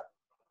visa.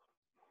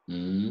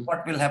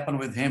 What will happen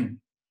with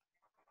him?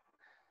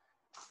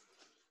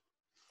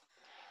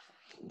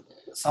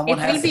 Someone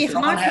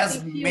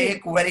has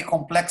make very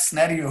complex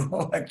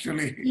scenario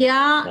actually.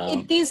 Yeah,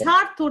 it is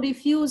hard to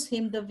refuse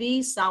him the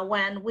visa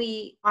when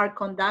we are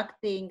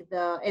conducting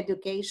the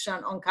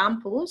education on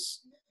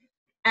campus,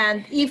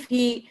 and if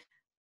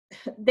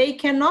they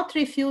cannot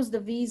refuse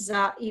the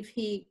visa if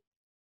he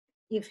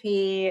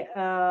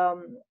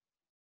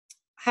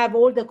have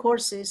all the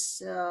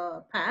courses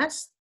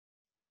passed.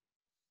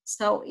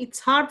 So it's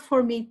hard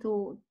for me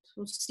to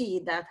see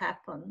that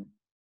happen.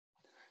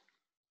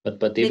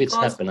 But if it's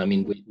happened, I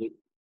mean,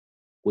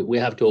 we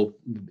have to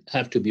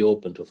be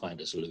open to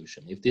find a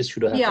solution. If this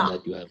should happen,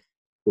 that you have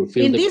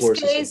fulfilled the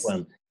courses.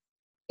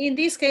 In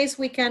this case,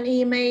 we can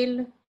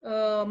email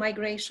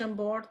migration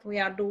board. We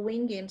are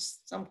doing in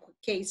some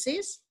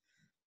cases,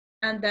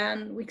 and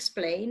then we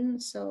explain.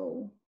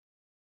 So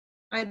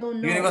I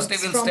don't know. University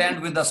It's will from,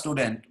 stand with the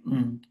student.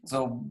 So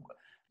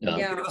Yeah.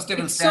 yeah, university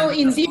will it's stand so with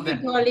the student.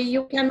 individually,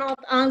 you cannot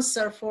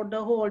answer for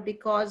the whole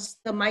because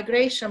the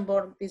migration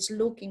board is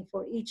looking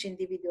for each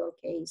individual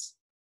case.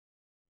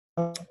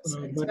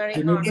 So it's But very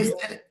Junaid hard.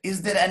 bhai,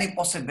 Is there any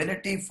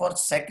possibility for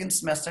second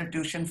semester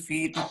tuition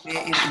fee to pay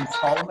in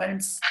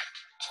installments?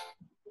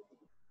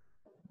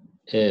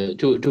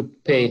 To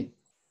pay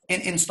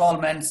In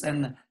installments and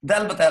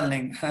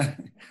delbetalning.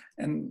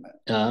 And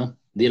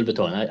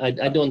delbetalning.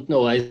 I don't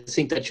know. I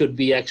think that should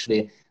be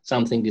actually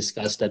something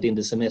discussed, that in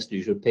the semester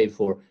you should pay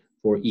for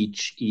each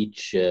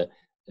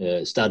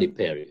study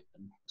period.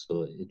 So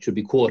it should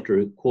be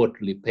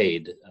quarterly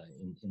paid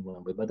in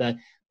one way. But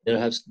there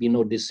has been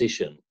no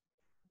decision.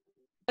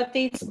 But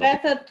it's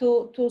better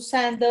to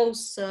send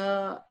those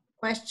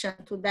questions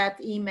to that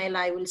email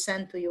I will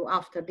send to you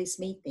after this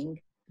meeting.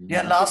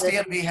 yeah, last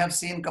year we have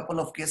seen a couple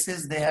of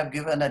cases. They have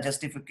given a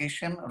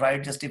justification,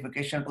 right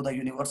justification to the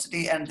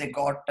university, and they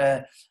got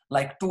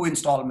like 2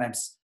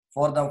 installments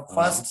for the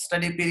first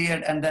study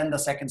period and then the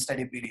second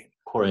study period.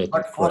 Correct.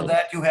 But for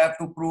that, you have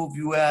to prove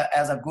you are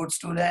as a good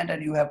student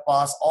and you have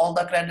passed all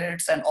the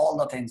credits and all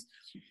the things.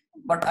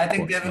 But I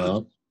think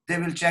they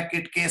will check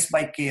it case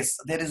by case.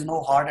 There is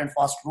no hard and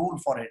fast rule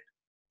for it.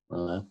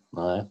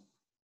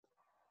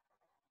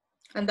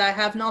 And I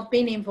have not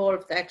been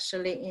involved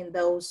actually in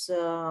those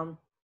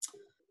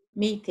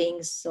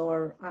meetings,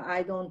 or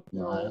I don't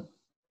know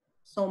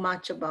so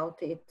much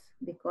about it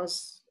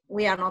because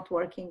we are not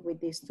working with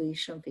these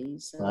tuition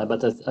fees.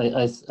 But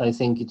I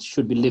think it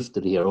should be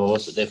lifted here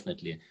also,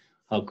 definitely.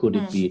 How could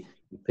it be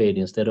paid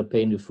instead of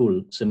paying the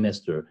full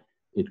semester?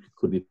 It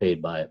could be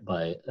paid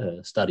by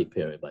study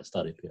period by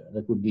study period.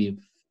 That would be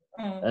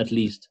at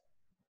least.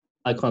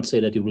 I can't say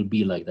that it will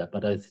be like that,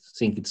 but I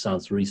think it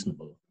sounds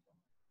reasonable.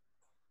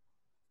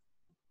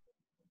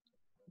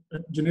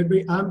 Junaid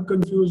bhai, I'm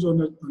confused on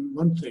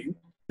one thing,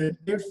 that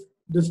if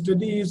the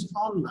study is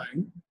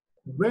online,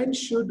 when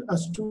should a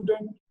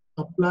student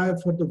apply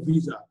for the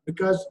visa?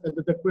 Because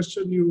the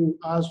question you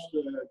asked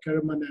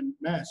Carmen and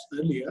Mass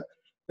earlier,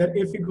 that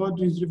if he got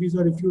his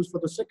visa refused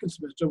for the second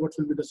semester, what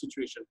will be the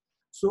situation?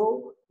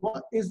 So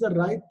what is the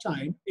right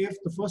time if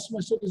the first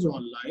semester is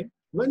online?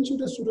 When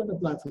should a student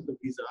apply for the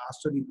visa or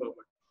study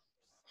permit?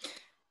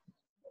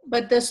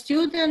 But the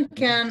student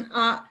can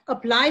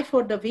apply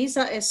for the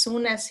visa as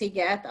soon as he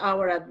gets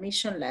our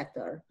admission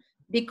letter.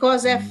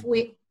 Because if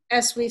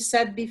as we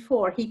said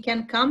before, he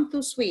can come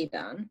to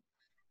Sweden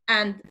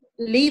and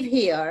live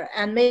here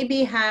and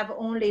maybe have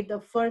only the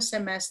first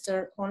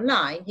semester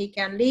online. He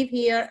can live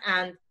here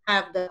and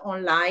have the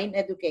online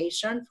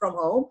education from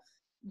home.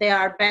 There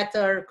are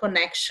better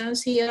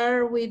connections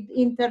here with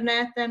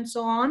internet and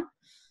so on.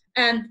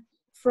 And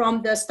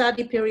from the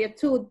study period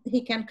 2,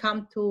 he can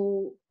come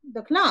to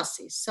the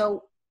classes.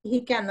 So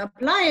he can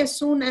apply as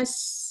soon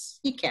as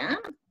he can.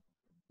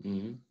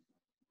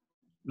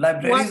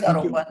 Libraries are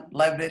open.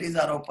 Libraries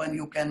are open.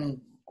 You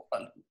can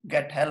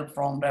get help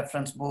from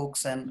reference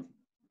books and.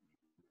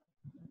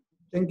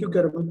 Thank you,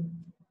 Carmen.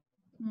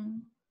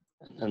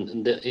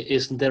 And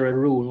isn't there a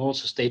rule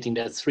also stating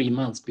that 3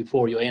 months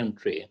before your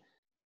entry,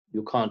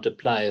 you can't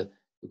apply?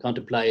 You can't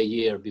apply a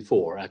year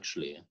before,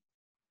 actually.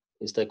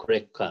 Is that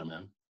correct,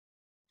 Carmen?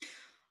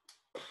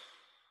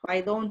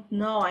 I don't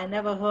know. I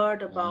never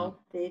heard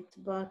about it,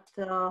 but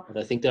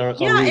I think there are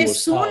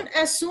rules. Yeah,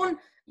 as soon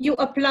you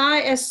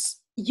apply as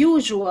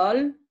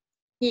usual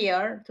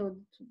here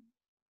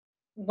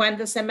when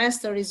the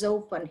semester is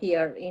open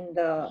here in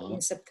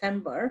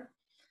September.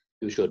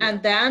 You should.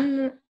 And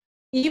then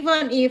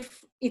even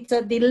if it's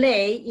a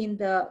delay in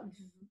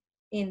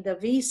the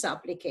visa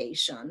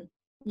application,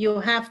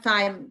 you have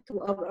time to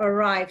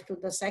arrive to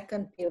the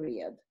second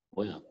period.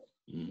 Oh, yeah.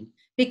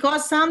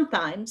 Because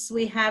sometimes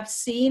we have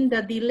seen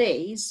the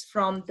delays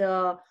from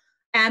the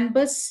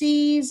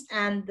embassies,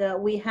 and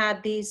we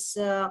had this,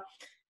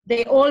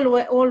 they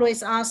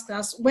always ask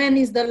us, when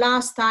is the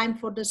last time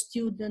for the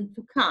student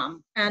to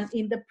come? And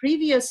in the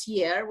previous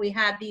year, we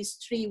had these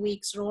 3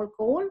 weeks roll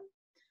call.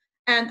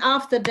 And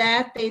after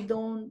that,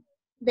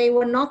 they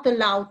were not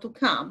allowed to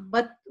come.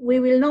 But we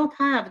will not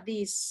have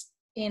this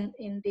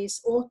in this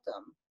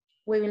autumn.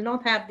 We will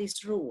not have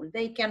this rule.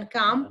 They can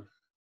come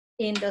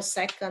in the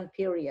second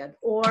period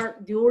or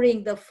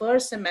during the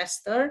first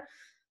semester,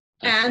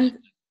 and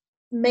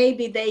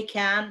maybe they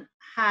can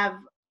have,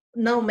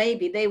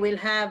 maybe they will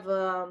have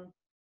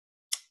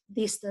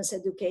distance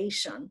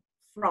education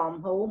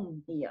from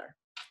home here.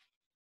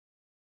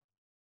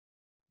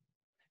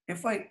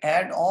 If I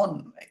add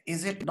on,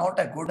 is it not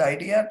a good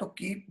idea to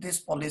keep this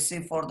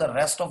policy for the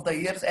rest of the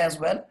years as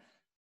well?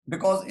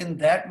 Because in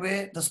that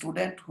way, the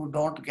student who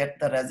don't get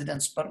the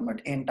residence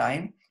permit in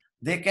time,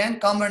 they can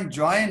come and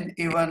join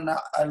even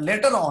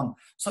later on.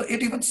 So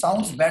it even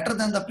sounds better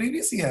than the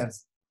previous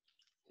years.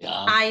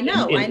 Yeah, I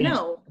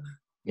know.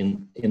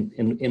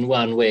 In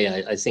one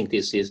way, I think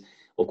this is,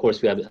 of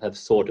course, we have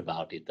thought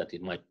about it, that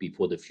it might be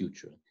for the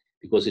future,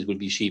 because it will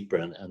be cheaper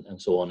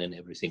and so on, and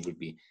everything will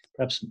be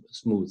perhaps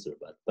smoother.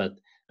 But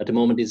at the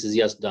moment, this is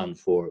just done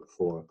for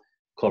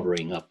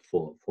covering up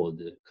for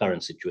the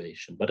current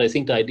situation. But I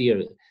think the idea,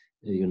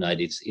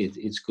 United,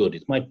 it's good.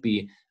 It might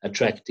be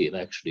attractive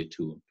actually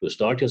to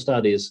start your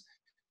studies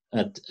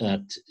at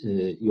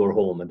your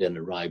home and then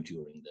arrive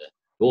during the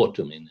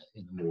autumn in a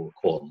more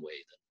calm way.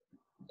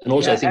 And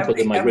also, yeah, I think for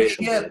the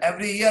migration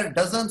every year,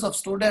 dozens of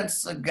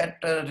students get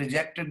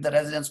rejected the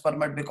residence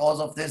permit because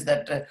of this,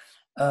 that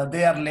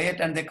they are late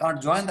and they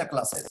can't join the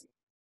classes.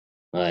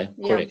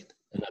 Correct.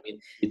 And I mean,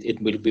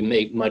 it will be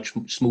made much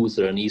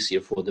smoother and easier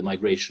for the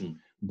migration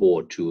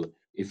board to,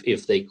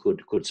 if they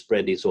could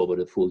spread this over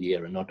the full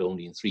year and not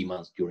only in 3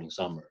 months during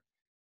summer.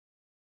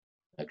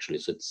 Actually,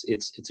 so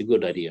it's a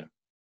good idea.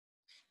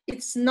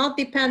 It's not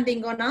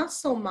depending on us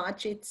so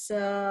much. It's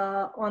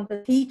on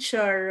the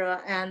teacher,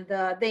 and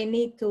we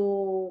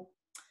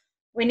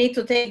need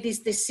to take this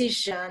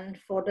decision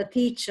for the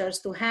teachers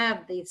to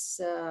have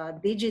this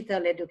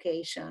digital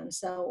education.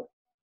 So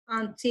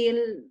until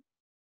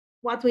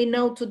what we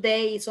know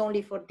today is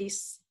only for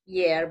this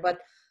year, but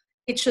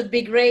it should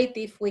be great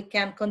if we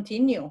can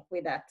continue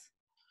with that.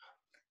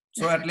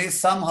 So at least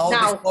somehow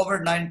this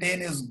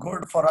COVID-19 is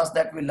good for us,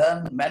 that we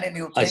learn many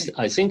new things.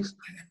 I think.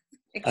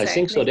 Exactly. I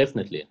think so,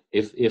 definitely.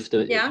 If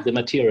the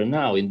material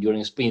now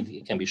during spring,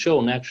 it can be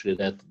shown actually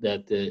that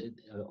the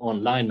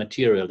online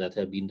material that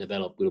have been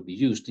developed will be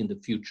used in the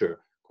future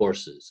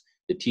courses.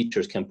 The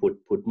teachers can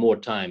put more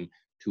time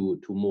to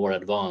more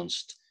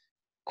advanced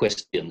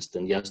questions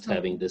than just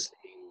having the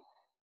same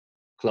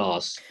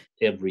class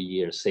every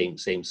year, same.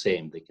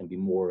 They can be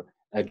more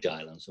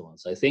agile and so on.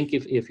 So I think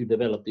if you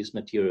develop this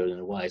material in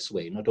a wise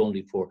way, not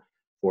only for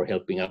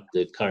helping up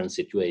the current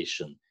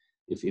situation,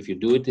 if you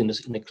do it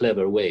in a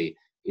clever way,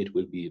 it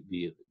will be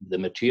the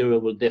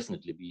material will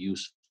definitely be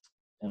useful.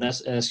 And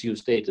as you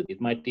stated, it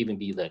might even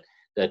be that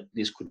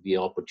this could be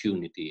an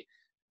opportunity.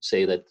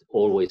 Say that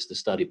always the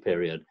study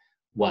period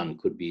one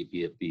could be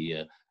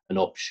an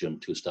option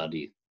to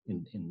study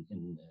in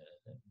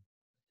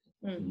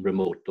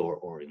remote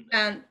or in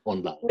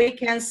online. We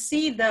can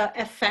see the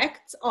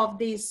effects of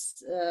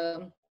this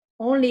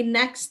only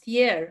next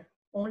year,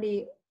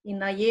 only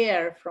in a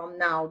year from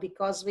now,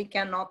 because we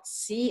cannot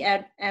see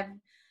and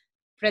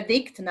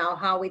predict now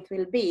how it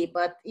will be.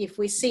 But if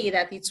we see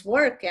that it's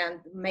work, and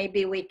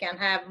maybe we can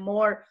have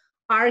more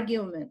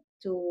argument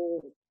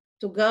to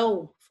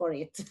go for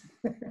it.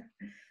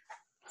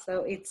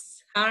 So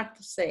it's hard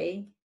to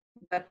say,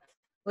 but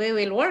we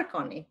will work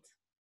on it.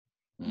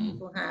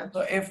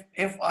 So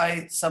if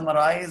I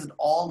summarized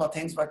all the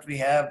things that we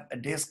have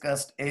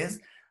discussed, is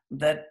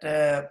that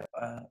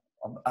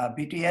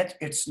BTH,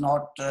 it's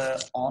not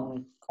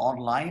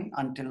online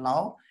until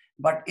now,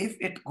 but if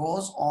it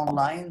goes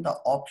online, the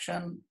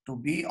option to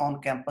be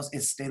on campus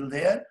is still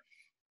there,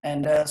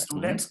 and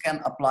students can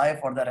apply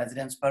for the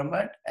residence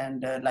permit,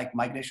 and like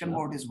migration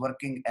board is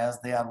working as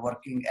they are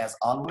working as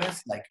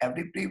always, like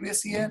every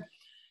previous year.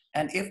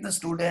 And if the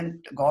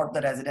student got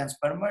the residence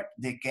permit,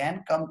 they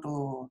can come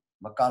to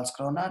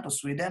Karlskrona, to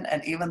Sweden,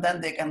 and even then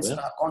they can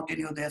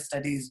continue their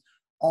studies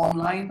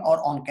online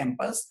or on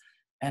campus.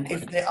 And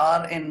if they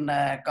are in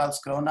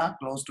Karlskrona,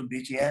 close to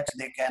BTH,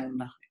 they can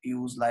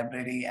use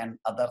library and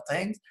other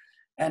things.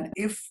 And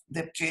if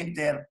they change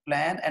their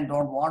plan and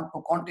don't want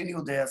to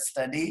continue their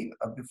study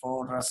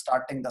before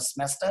starting the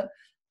semester,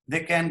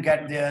 they can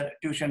get their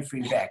tuition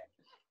fee back.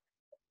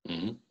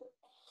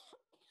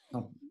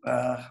 So,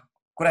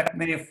 correct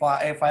me if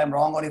I am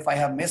wrong or if I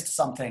have missed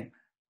something.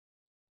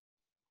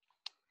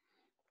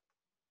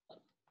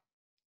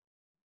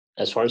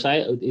 As far as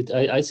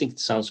I think it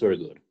sounds very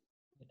good,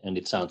 and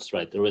it sounds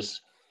right. There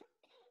is,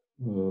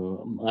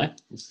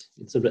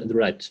 it's the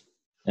right,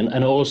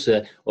 and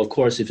also, of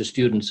course, if the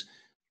students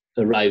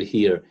arrive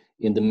here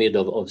in the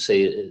middle of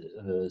say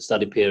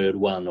study period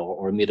 1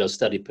 or middle of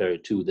study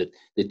period 2, that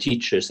the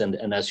teachers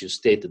and as you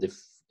stated,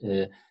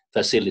 the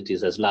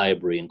facilities as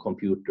library and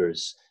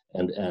computers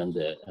and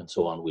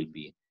so on will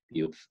be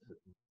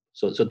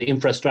so the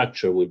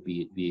infrastructure will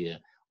be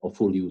of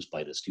full use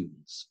by the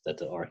students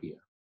that are here.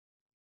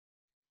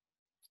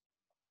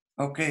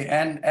 Okay,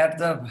 and at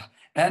the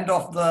end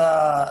of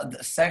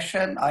the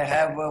session, I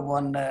have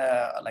one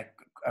a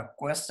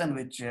question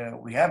which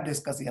we have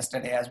discussed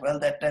yesterday as well,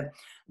 that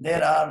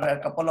there are a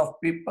couple of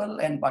people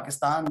in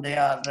Pakistan, they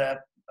are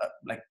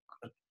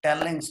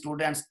telling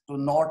students to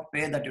not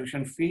pay the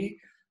tuition fee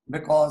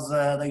because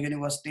the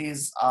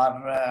universities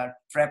are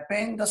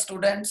trapping the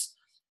students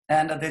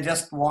and they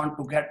just want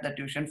to get the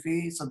tuition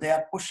fee. So they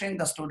are pushing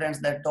the students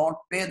that don't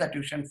pay the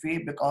tuition fee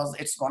because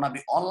it's gonna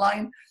be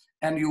online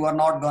and you are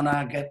not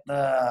gonna get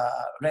the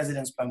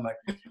residence permit.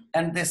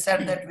 And they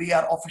said that we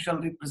are official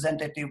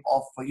representative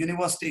of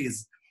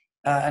universities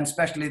and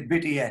especially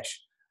BTH.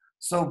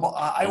 So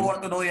I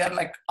want to know here,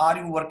 like, are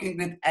you working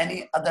with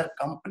any other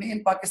company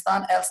in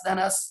Pakistan else than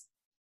us?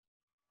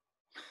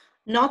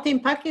 Not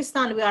in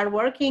Pakistan. We are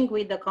working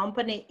with a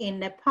company in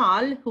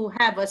Nepal who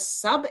have a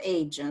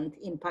sub-agent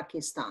in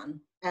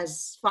Pakistan,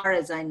 as far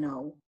as I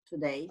know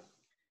today.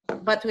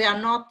 But we are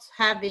not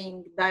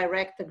having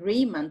direct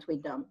agreement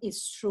with them.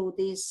 It's through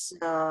this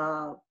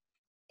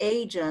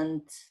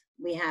agent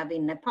we have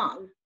in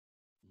Nepal.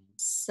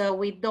 So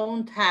we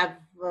don't have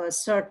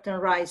certain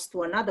rights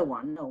to another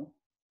one, no.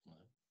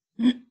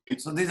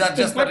 So these are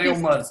just the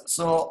rumors.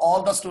 So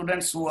all the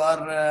students who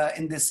are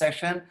in this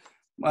session,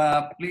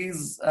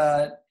 please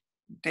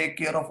take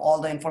care of all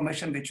the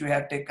information which we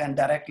have taken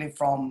directly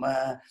from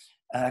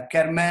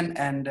Carmen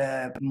and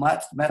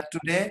Matt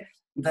today,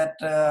 that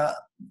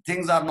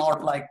things are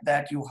not like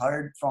that you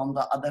heard from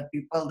the other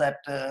people, that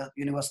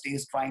university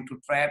is trying to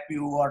trap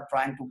you or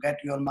trying to get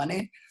your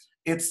money.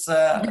 It's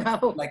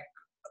No.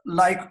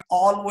 like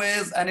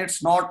always, and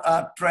it's not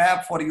a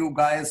trap for you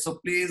guys. So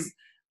please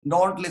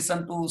don't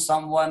listen to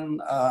someone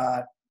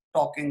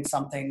talking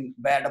something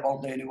bad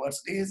about the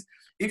universities.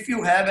 If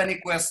you have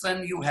any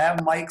question, you have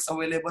mics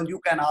available,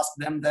 you can ask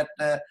them. That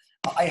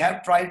I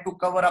have tried to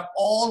cover up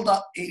all the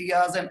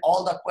areas and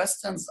all the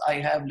questions I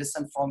have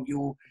listened from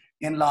you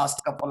in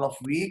last couple of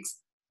weeks.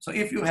 So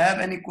if you have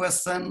any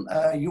question,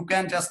 you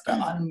can just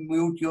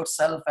unmute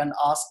yourself and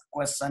ask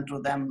question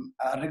to them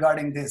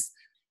regarding this.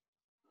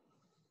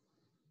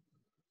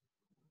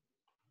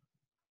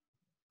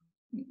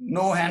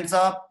 No hands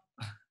up.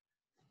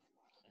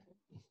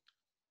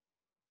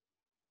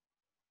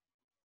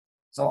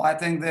 So I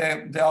think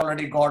they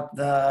already got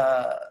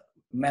the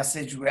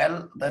message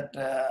well, that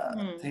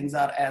things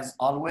are as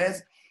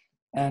always.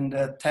 And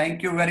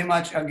thank you very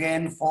much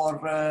again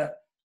for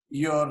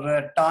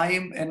your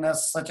time in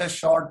such a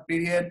short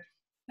period.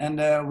 And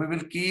we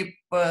will keep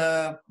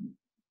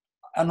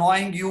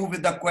annoying you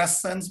with the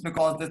questions,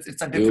 because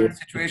it's a different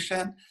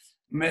situation.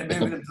 Maybe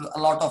with a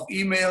lot of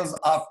emails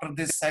after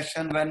this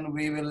session, when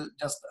we will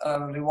just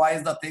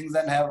revise the things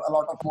and have a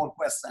lot of more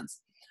questions.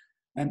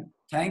 And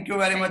thank you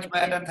very much,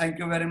 Matt, and thank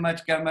you very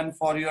much, Carmen,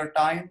 for your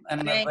time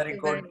and very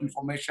good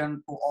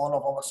information to all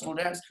of our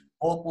students.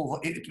 Hope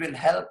it will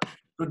help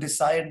to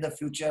decide the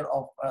future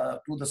of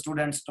to the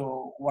students,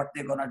 to what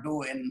they're gonna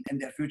do in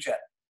their future.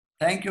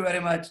 Thank you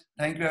very much.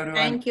 Thank you,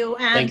 everyone. Thank you,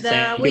 and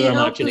thank you very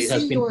much. It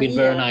has been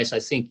very nice.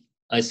 I think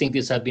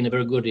this has been a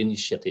very good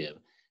initiative.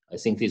 I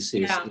think this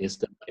is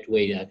the right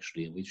way.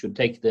 Actually, we should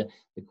take the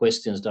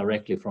questions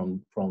directly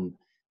from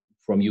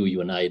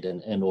you and I,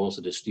 and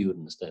also the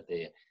students, that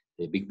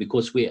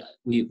because we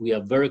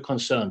are very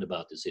concerned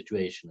about the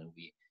situation, and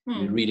we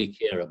really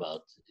care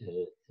about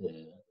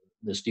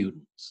the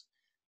students,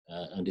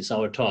 and it's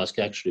our task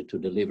actually to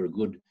deliver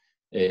good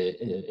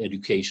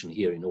education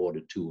here, in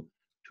order to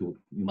you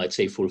might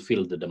say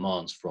fulfill the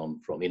demands from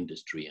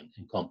industry and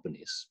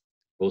companies,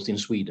 both in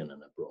Sweden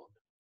and abroad.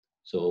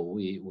 So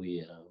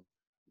we are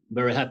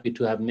very happy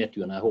to have met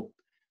you, and I hope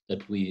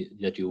that we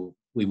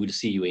will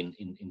see you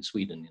in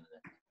Sweden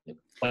in a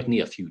quite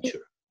near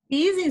future.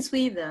 He is in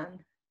Sweden.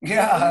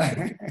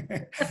 Yeah,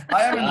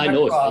 I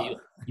know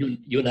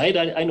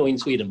United. I know in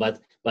Sweden,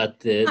 but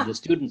the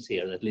students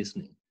here that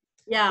listening,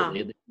 yeah,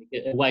 they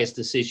make a wise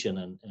decision,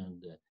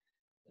 and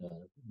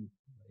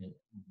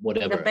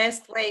whatever. The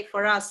best way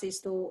for us is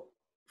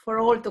for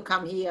all to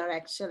come here.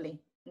 Actually,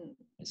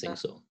 I think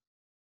so.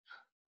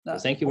 So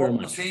thank you very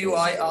much. See you,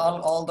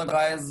 all the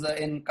guys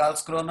in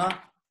Karlskrona,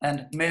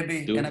 and maybe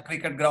in a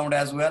cricket ground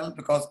as well,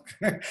 because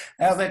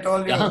as I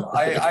told you,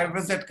 I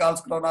visit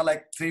Karlskrona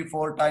like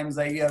 3-4 times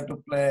a year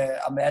to play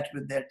a match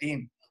with their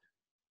team.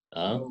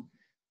 So,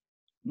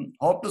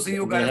 hope to see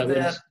you guys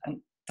there,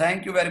 and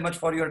thank you very much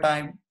for your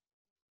time.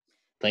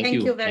 Thank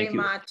you very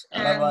much,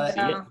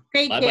 and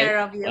take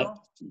care of you.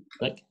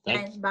 Bye.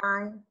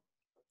 Bye.